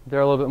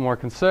 they're a little bit more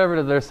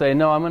conservative. They're saying,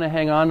 no, I'm going to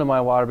hang on to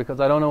my water because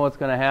I don't know what's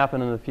going to happen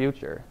in the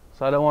future.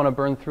 So I don't want to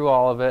burn through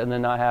all of it and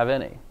then not have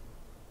any.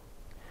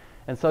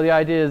 And so the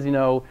idea is,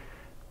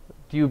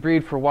 do you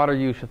breed for water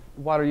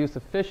use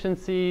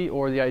efficiency,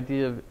 or the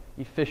idea of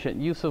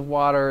efficient use of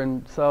water?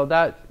 And so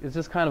that is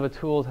just kind of a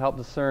tool to help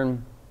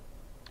discern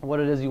what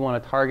it is you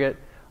want to target.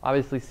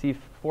 Obviously,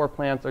 C4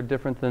 plants are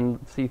different than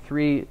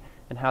C3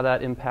 and how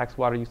that impacts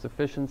water use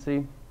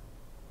efficiency.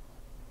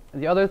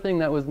 The other thing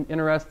that was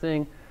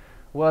interesting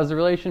was the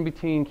relation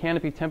between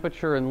canopy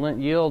temperature and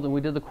lint yield, and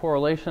we did the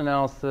correlation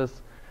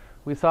analysis.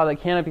 We saw that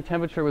canopy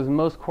temperature was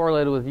most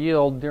correlated with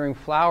yield during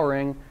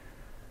flowering.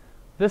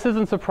 This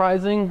isn't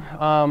surprising.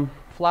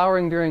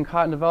 Flowering during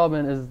cotton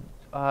development is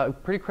a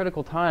pretty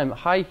critical time.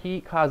 High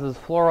heat causes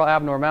floral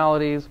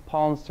abnormalities,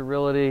 pollen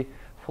sterility,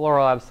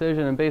 floral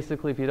abscission, and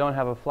basically if you don't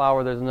have a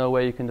flower, there's no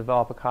way you can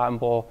develop a cotton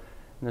boll,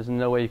 and there's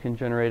no way you can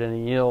generate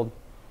any yield.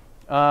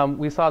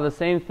 We saw the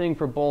same thing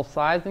for boll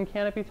size and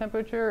canopy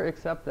temperature,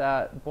 except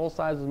that boll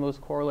size is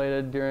most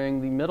correlated during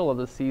the middle of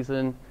the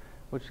season,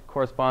 which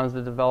corresponds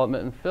to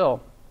development and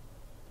fill.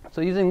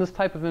 So using this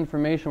type of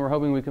information, we're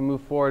hoping we can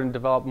move forward and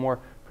develop more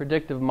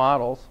predictive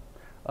models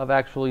of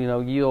actual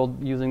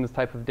yield using this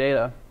type of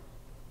data.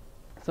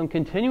 Some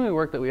continuing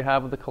work that we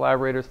have with the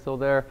collaborators still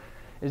there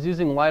is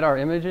using LiDAR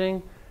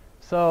imaging.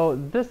 So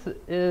this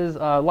is,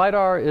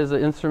 LiDAR is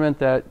an instrument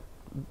that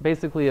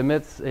basically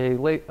emits a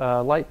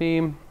light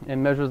beam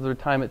and measures the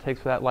time it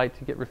takes for that light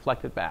to get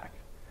reflected back.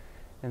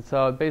 And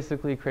so it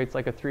basically creates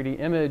like a 3D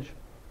image.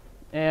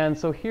 And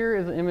so here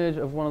is an image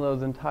of one of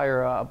those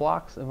entire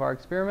blocks of our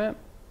experiment.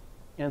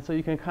 And so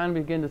you can kind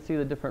of begin to see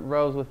the different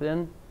rows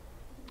within.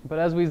 But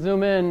as we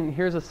zoom in,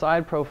 here's a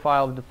side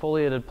profile of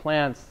defoliated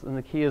plants. And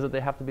the key is that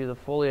they have to be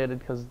defoliated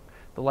because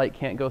the light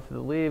can't go through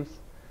the leaves.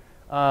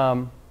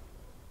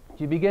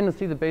 You begin to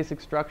see the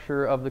basic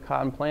structure of the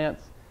cotton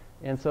plants.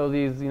 And so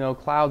these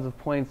clouds of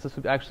points, this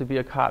would actually be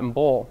a cotton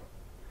boll.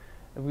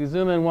 If we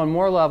zoom in one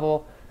more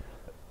level,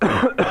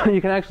 you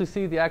can actually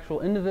see the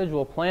actual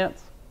individual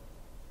plants.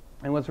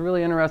 And what's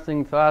really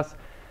interesting to us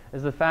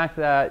is the fact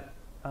that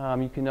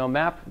you can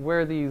map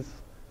where these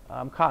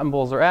cotton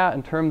bolls are at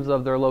in terms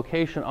of their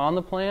location on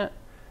the plant,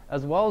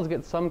 as well as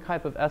get some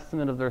type of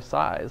estimate of their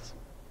size.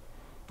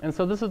 And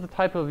so this is the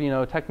type of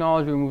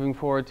technology we're moving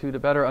forward to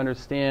better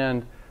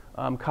understand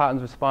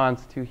cotton's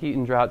response to heat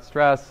and drought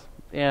stress,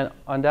 and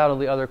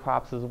undoubtedly other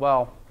crops as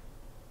well.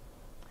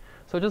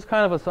 So just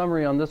kind of a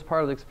summary on this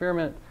part of the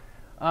experiment.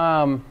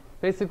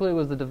 Basically, it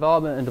was the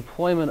development and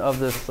deployment of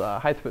this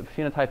high-throughput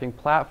phenotyping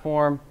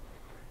platform,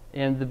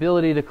 and the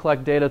ability to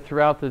collect data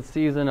throughout the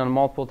season and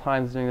multiple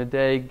times during the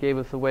day gave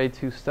us a way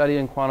to study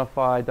and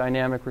quantify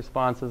dynamic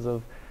responses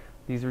of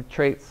these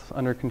traits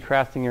under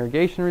contrasting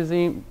irrigation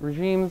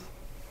regimes,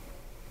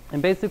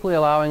 and basically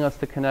allowing us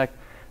to connect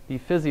the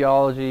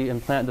physiology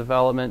and plant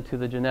development to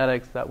the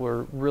genetics that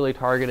we're really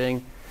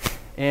targeting.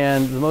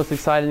 And the most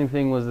exciting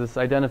thing was this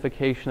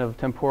identification of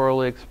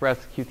temporally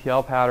expressed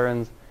QTL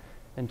patterns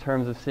in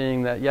terms of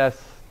seeing that,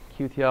 yes,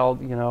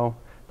 QTL,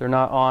 they're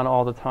not on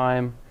all the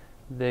time.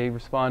 They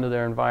respond to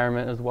their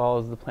environment as well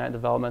as the plant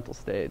developmental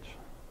stage.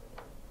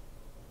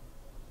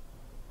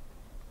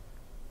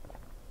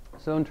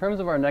 So in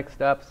terms of our next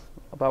steps,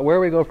 about where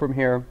we go from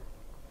here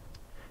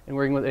in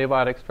working with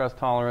abiotic stress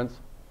tolerance,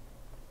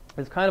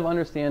 is kind of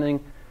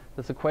understanding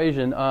this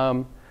equation.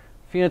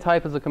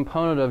 Phenotype is a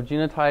component of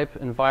genotype,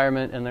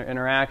 environment, and their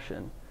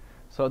interaction.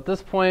 So at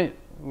this point,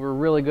 we're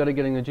really good at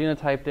getting the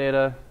genotype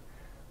data.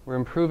 We're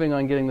improving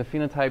on getting the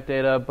phenotype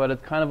data, but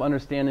it's kind of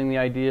understanding the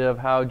idea of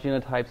how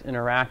genotypes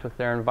interact with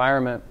their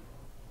environment.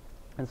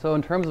 And so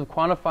in terms of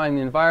quantifying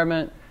the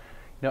environment,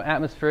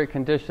 atmospheric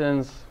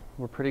conditions,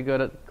 we're pretty good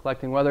at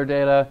collecting weather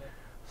data.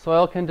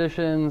 Soil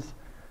conditions,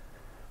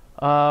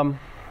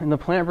 in the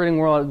plant breeding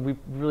world, we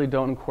really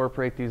don't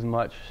incorporate these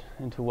much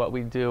into what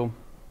we do.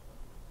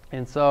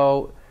 And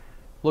so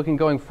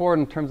going forward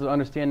in terms of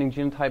understanding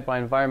genotype by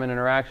environment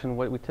interaction,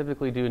 what we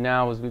typically do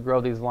now is we grow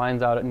these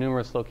lines out at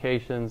numerous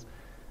locations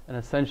and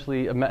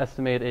essentially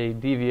estimate a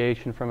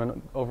deviation from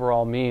an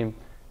overall mean.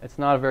 It's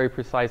not a very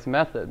precise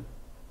method.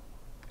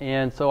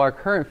 And so our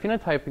current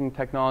phenotyping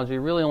technology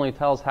really only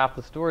tells half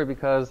the story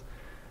because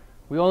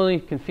we only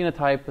can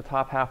phenotype the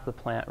top half of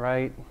the plant,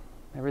 right?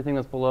 Everything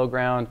that's below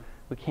ground,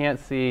 we can't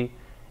see.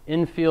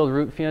 In-field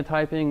root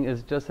phenotyping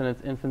is just in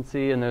its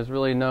infancy, and there's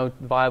really no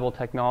viable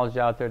technology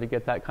out there to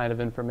get that kind of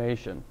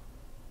information.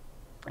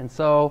 And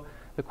so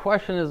the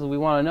question is, we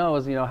want to know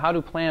is, how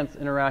do plants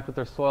interact with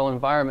their soil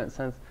environment,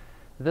 since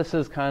this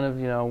is kind of,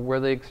 where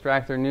they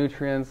extract their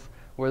nutrients,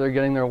 where they're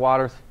getting their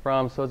water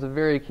from, so it's a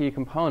very key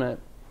component.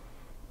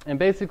 And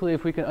basically,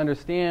 if we can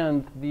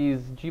understand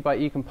these G by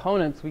E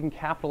components, we can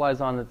capitalize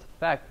on its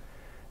effect,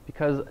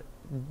 because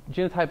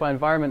genotype by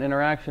environment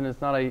interaction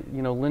is not a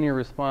linear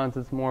response.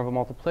 It's more of a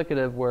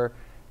multiplicative where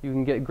you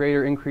can get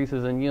greater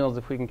increases in yields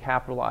if we can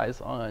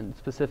capitalize on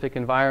specific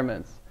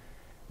environments.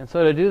 And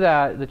so to do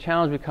that, the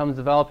challenge becomes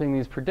developing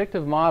these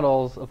predictive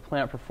models of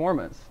plant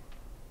performance.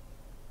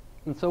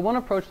 And so one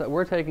approach that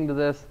we're taking to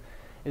this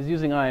is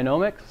using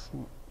ionomics.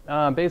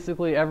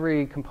 Basically,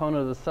 every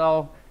component of the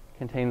cell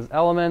contains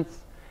elements,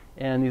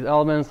 and these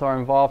elements are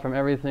involved from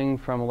everything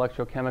from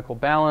electrochemical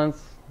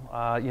balance,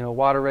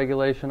 water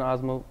regulation,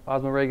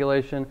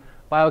 osmoregulation,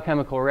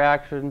 biochemical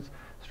reactions,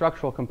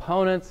 structural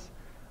components.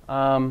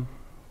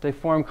 They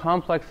form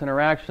complex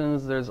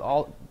interactions. There's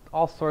all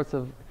sorts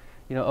of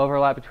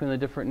overlap between the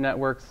different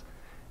networks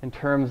in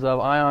terms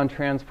of ion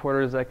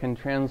transporters that can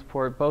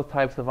transport both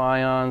types of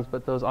ions,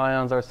 but those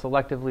ions are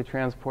selectively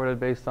transported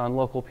based on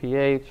local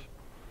pH.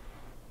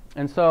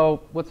 And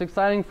so what's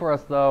exciting for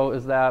us, though,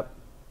 is that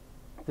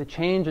the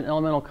change in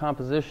elemental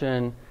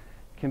composition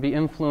can be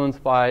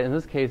influenced by, in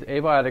this case,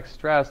 abiotic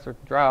stress or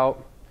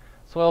drought,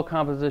 soil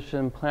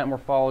composition, plant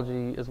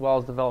morphology, as well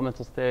as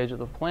developmental stage of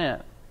the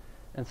plant.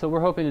 And so what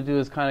we're hoping to do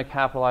is kind of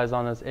capitalize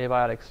on this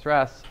abiotic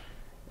stress.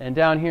 And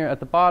down here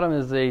at the bottom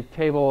is a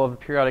table of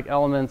periodic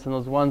elements, and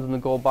those ones in the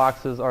gold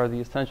boxes are the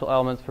essential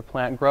elements for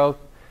plant growth.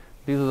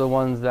 These are the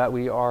ones that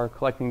we are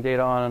collecting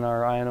data on in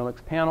our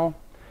ionomics panel.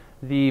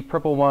 The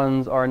purple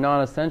ones are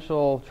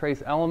non-essential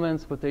trace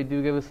elements, but they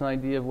do give us an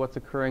idea of what's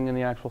occurring in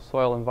the actual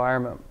soil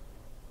environment.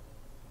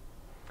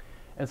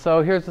 And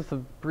so here's just a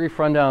brief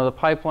rundown of the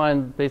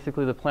pipeline.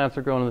 Basically, the plants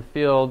are grown in the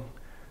field.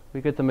 We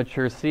get the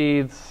mature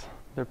seeds.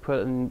 They're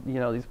put in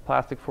these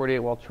plastic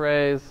 48-well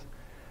trays.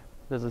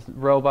 There's this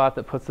robot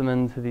that puts them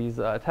into these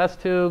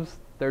test tubes.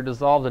 They're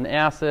dissolved in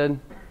acid.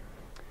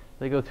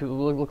 They go through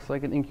what looks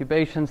like an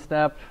incubation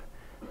step.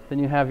 Then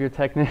you have your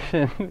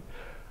technician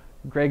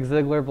Greg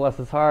Ziegler, bless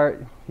his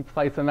heart, he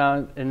plates them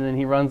out and then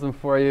he runs them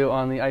for you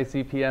on the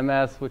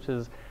ICP-MS, which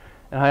is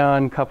an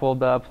ion-coupled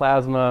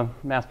plasma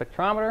mass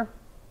spectrometer.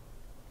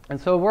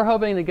 And so what we're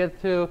hoping to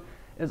get to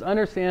is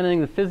understanding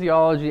the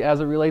physiology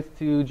as it relates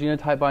to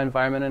genotype by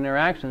environment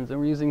interactions, and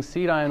we're using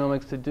seed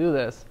ionomics to do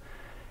this.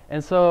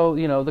 And so,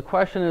 the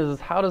question is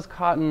how does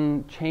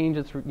cotton change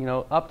its,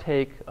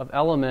 uptake of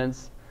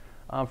elements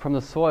from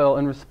the soil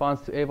in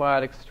response to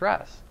abiotic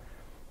stress?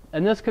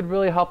 And this could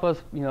really help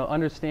us,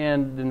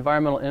 understand the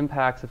environmental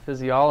impacts of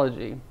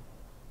physiology,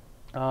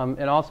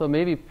 and also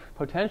maybe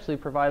potentially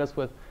provide us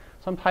with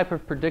some type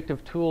of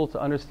predictive tool to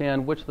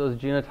understand which of those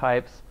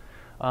genotypes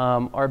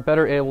are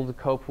better able to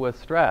cope with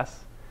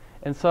stress.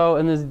 And so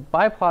in these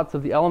biplots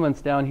of the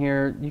elements down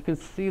here, you can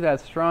see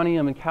that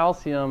strontium and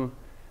calcium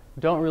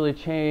don't really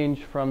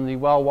change from the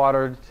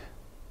well-watered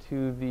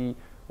to the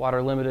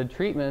water-limited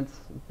treatments.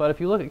 But if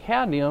you look at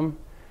cadmium,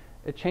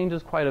 it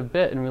changes quite a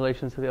bit in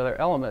relation to the other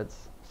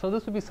elements. So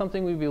this would be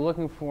something we'd be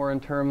looking for in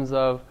terms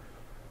of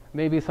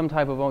maybe some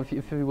type of,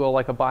 if you will,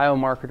 like a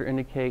biomarker to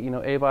indicate,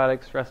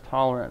 abiotic stress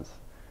tolerance,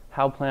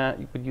 how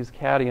plant would use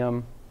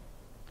cadmium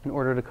in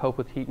order to cope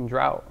with heat and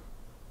drought.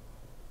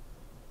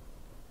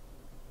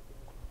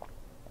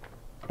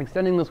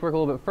 Extending this work a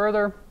little bit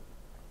further,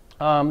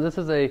 this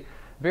is a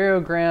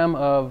variogram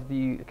of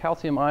the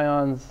calcium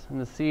ions in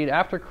the seed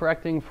after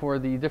correcting for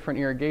the different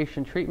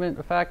irrigation treatment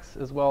effects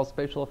as well as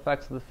spatial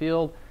effects of the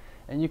field.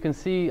 And you can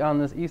see on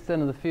this east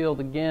end of the field,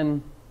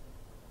 again,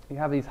 you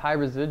have these high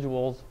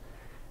residuals.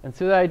 And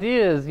so the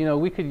idea is,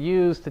 we could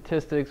use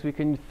statistics, we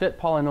can fit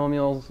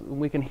polynomials,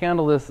 we can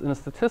handle this in a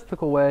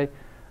statistical way,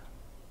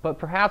 but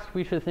perhaps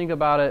we should think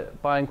about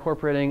it by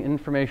incorporating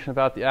information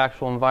about the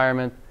actual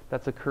environment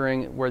that's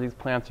occurring where these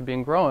plants are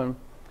being grown.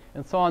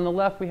 And so on the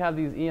left, we have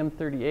these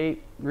EM38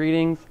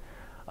 readings,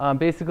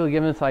 basically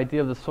giving us an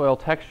idea of the soil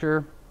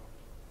texture.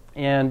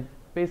 And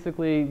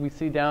basically, we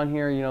see down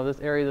here, this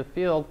area of the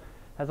field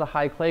has a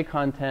high clay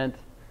content.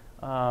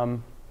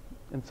 And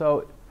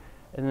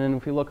then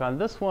if we look on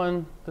this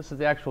one, this is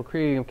the actual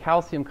creating of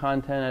calcium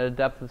content at a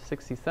depth of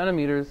 60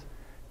 centimeters.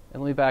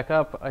 And let me back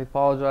up, I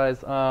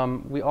apologize.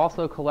 We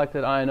also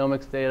collected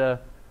ionomics data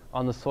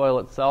on the soil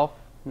itself,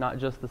 not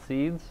just the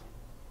seeds.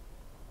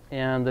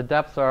 And the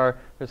depths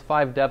there's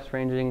 5 depths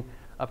ranging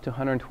up to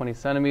 120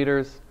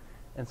 centimeters.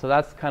 And so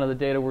that's kind of the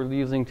data we're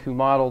using to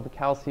model the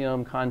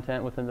calcium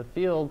content within the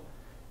field.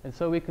 And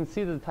so we can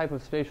see the type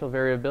of spatial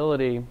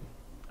variability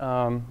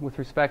with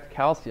respect to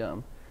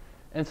calcium.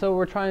 And so what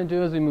we're trying to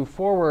do as we move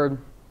forward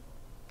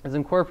is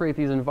incorporate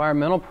these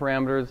environmental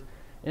parameters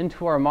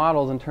into our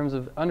models in terms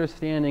of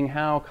understanding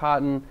how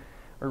cotton,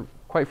 or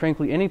quite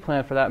frankly any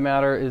plant for that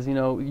matter, is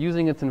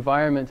using its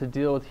environment to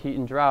deal with heat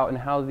and drought, and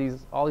how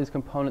all these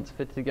components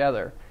fit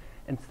together,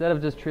 instead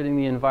of just treating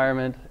the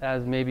environment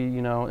as maybe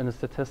in a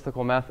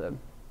statistical method.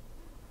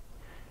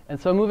 And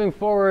so moving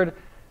forward,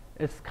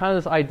 it's kind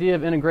of this idea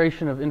of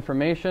integration of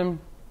information.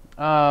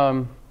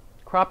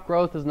 Crop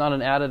growth is not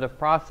an additive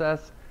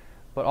process,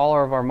 but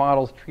all of our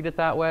models treat it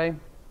that way.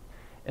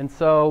 And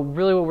so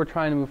really what we're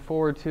trying to move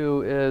forward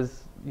to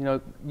is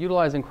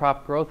utilizing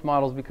crop growth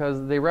models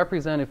because they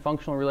represent a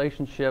functional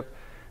relationship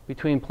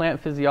between plant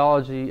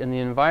physiology and the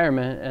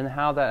environment and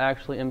how that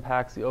actually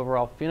impacts the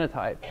overall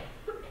phenotype.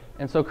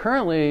 And so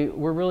currently,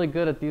 we're really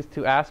good at these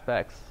two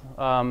aspects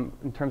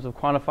in terms of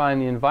quantifying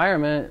the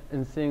environment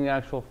and seeing the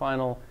actual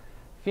final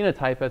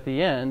phenotype at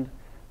the end.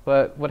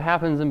 But what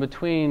happens in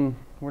between,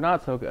 we're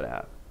not so good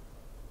at.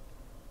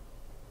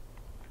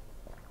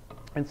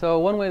 And so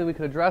one way that we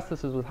could address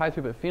this is with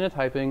high-throughput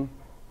phenotyping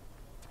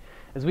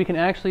is we can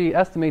actually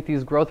estimate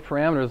these growth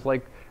parameters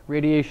like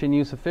radiation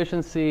use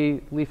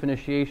efficiency, leaf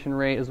initiation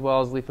rate, as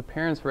well as leaf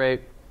appearance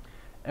rate.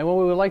 And what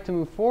we would like to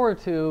move forward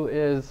to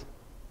is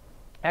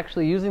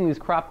actually using these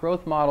crop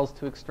growth models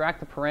to extract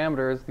the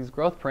parameters, these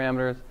growth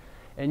parameters,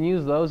 and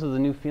use those as the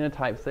new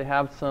phenotypes. They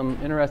have some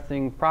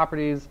interesting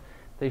properties.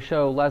 They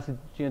show less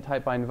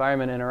genotype by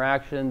environment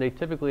interaction. They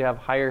typically have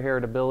higher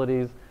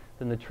heritabilities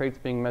than the traits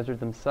being measured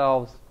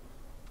themselves.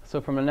 So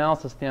from an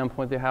analysis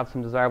standpoint, they have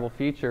some desirable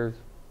features.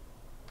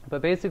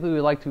 But basically,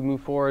 we'd like to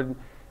move forward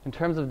in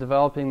terms of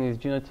developing these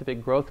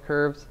genotypic growth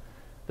curves.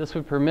 This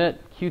would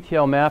permit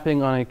QTL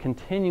mapping on a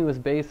continuous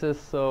basis.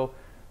 So,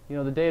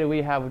 the data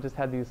we have, we just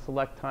had these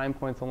select time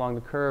points along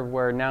the curve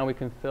where now we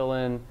can fill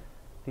in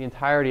the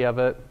entirety of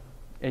it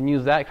and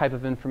use that type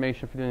of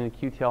information for doing the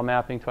QTL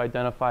mapping to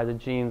identify the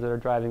genes that are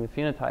driving the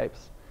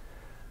phenotypes.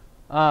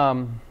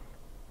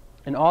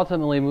 And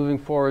ultimately, moving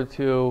forward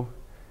to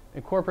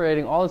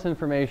incorporating all this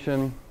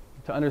information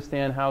to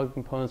understand how the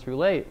components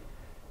relate.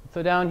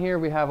 So down here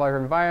we have our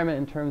environment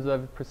in terms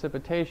of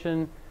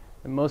precipitation.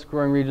 In most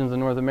growing regions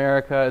in North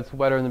America, it's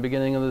wetter in the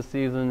beginning of the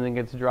season and then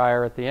gets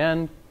drier at the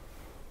end.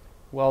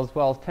 As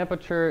well as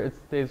temperature, it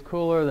stays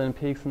cooler, then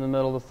peaks in the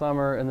middle of the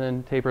summer and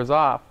then tapers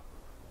off.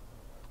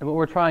 And what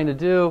we're trying to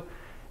do,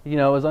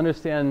 is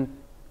understand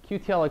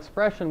QTL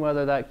expression,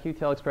 whether that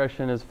QTL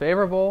expression is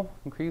favorable,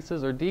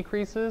 increases or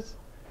decreases.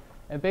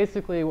 And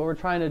basically what we're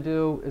trying to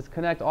do is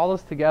connect all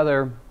this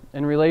together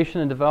in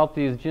relation and develop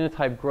these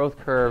genotype growth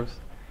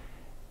curves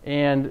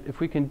And if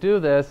we can do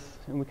this,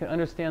 and we can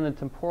understand the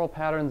temporal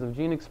patterns of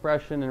gene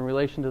expression in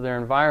relation to their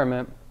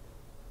environment,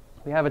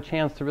 we have a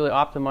chance to really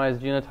optimize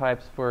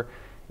genotypes for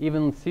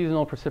even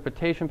seasonal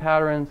precipitation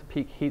patterns,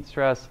 peak heat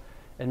stress,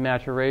 and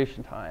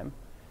maturation time.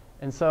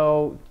 And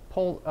so,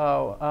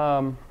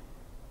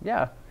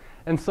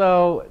 And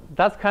so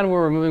that's kind of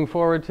where we're moving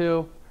forward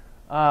to.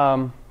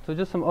 So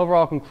just some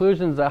overall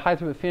conclusions: that high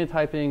throughput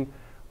phenotyping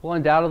will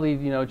undoubtedly,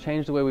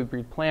 change the way we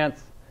breed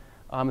plants.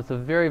 It's a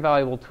very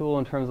valuable tool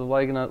in terms of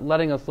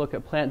letting us look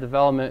at plant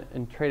development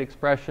and trait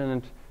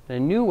expression in a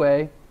new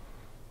way.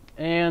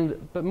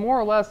 But more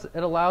or less,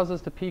 it allows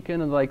us to peek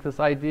into this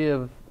idea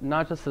of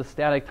not just a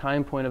static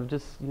time point of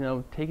just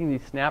taking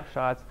these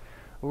snapshots,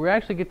 but we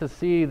actually get to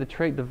see the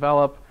trait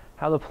develop,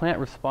 how the plant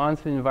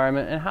responds to the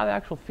environment, and how the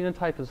actual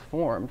phenotype is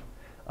formed.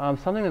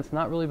 Something that's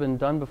not really been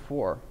done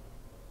before.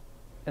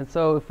 And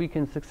so if we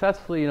can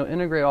successfully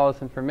integrate all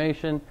this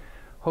information,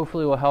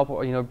 hopefully it will help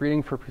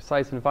breeding for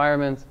precise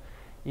environments.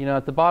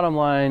 At the bottom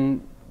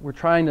line, we're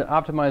trying to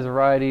optimize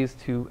varieties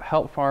to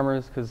help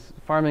farmers, because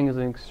farming is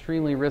an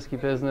extremely risky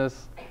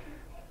business.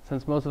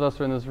 Since most of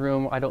us are in this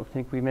room, I don't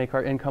think we make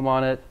our income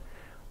on it.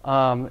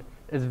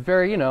 It's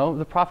very,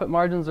 the profit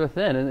margins are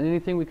thin, and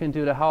anything we can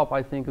do to help,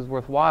 I think, is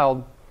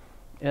worthwhile.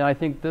 And I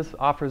think this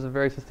offers a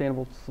very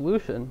sustainable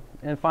solution.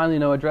 And finally,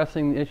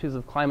 addressing the issues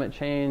of climate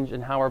change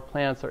and how our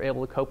plants are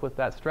able to cope with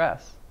that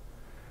stress.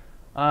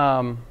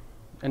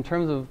 In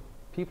terms of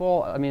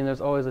people, there's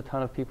always a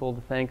ton of people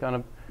to thank on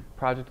a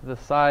project of this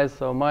size.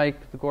 So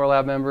Mike, the Gore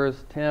Lab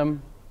members,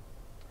 Tim,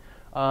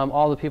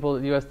 all the people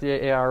at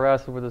USDA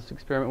ARS where this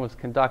experiment was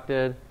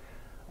conducted,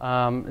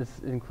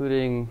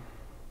 including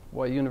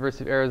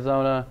University of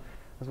Arizona,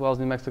 as well as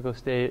New Mexico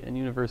State and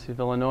University of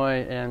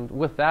Illinois. And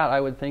with that, I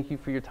would thank you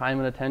for your time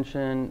and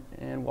attention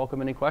and welcome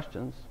any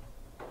questions.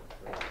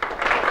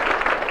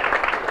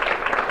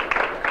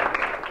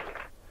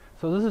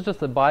 So this is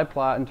just a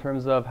biplot in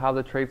terms of how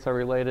the traits are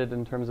related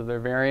in terms of their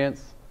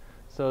variance.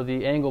 So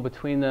the angle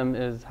between them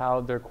is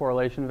how their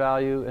correlation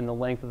value, and the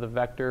length of the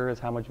vector is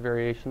how much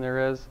variation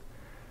there is.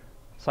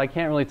 So I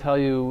can't really tell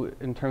you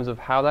in terms of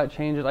how that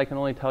changes. I can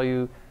only tell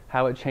you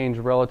how it changed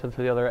relative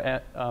to the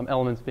other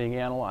elements being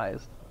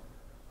analyzed.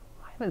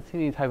 I haven't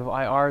seen any type of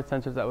IR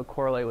sensors that would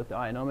correlate with the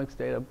ionomics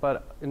data,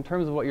 but in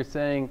terms of what you're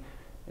saying,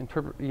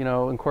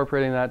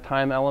 incorporating that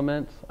time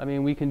element,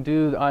 we can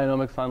do the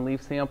ionomics on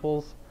leaf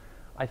samples.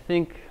 I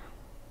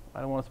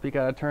don't want to speak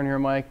out of turn here,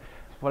 Mike,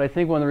 but I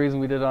think one of the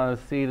reasons we did it on a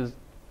seed is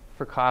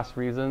for cost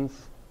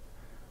reasons.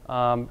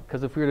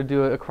 Because if we were to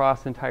do it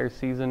across the entire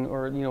season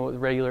or with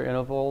regular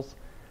intervals,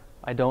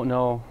 I don't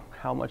know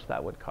how much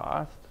that would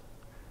cost.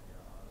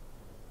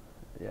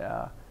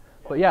 Yeah.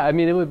 But yeah,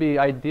 it would be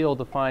ideal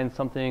to find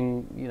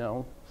something,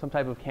 some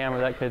type of camera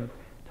that could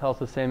tell us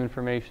the same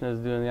information as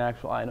doing the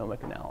actual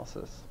ionomic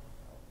analysis.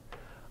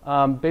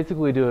 Basically,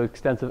 we do an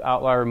extensive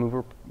outlier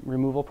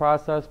removal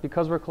process.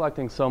 Because we're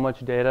collecting so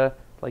much data,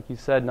 like you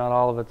said, not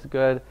all of it's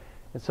good.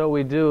 And so what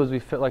we do is we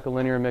fit like a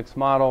linear mixed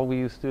model. We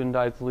use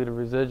studentized diluted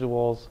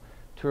residuals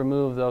to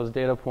remove those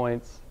data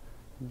points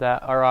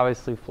that are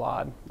obviously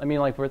flawed.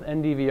 Like with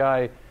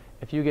NDVI,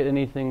 if you get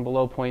anything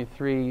below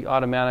 0.3,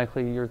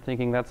 automatically you're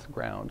thinking that's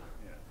ground.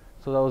 Yeah.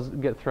 So those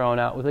get thrown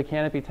out. With a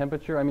canopy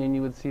temperature,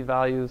 you would see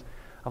values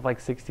of like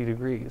 60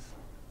 degrees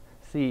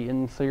C.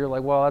 And so you're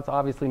like, well, that's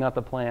obviously not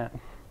the plant,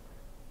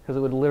 because it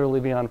would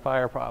literally be on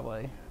fire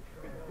probably.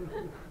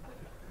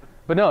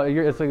 But no,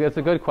 it's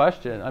a good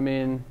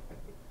question.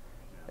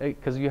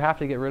 Because you have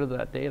to get rid of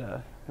that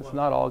data. It's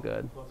not all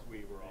good. Plus we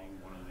were all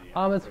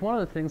one of the it's one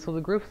of the things. So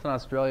the groups in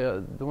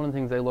Australia, one of the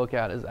things they look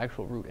at is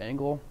actual root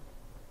angle.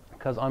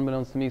 Because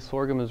unbeknownst to me,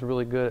 sorghum is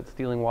really good at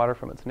stealing water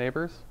from its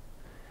neighbors.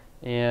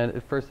 And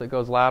at first it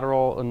goes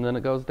lateral and then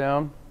it goes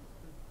down.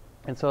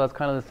 And so that's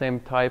kind of the same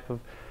type of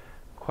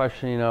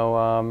question,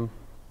 how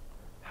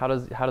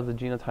does the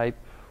genotype,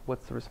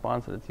 what's the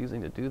response that it's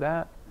using to do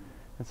that?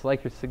 And so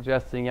like you're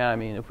suggesting,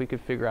 if we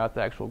could figure out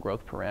the actual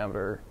growth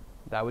parameter,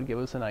 that would give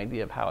us an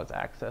idea of how it's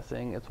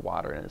accessing its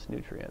water and its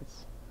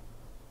nutrients.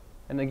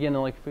 And again,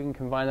 if we can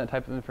combine that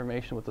type of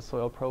information with the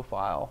soil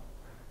profile,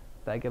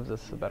 that gives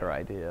us a better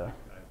idea.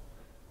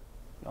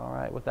 All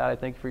right, with that, I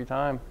thank you for your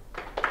time.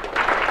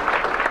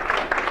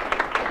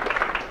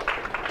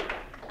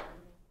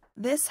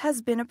 This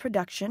has been a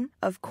production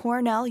of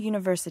Cornell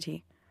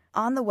University,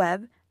 on the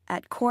web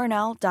at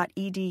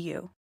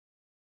cornell.edu.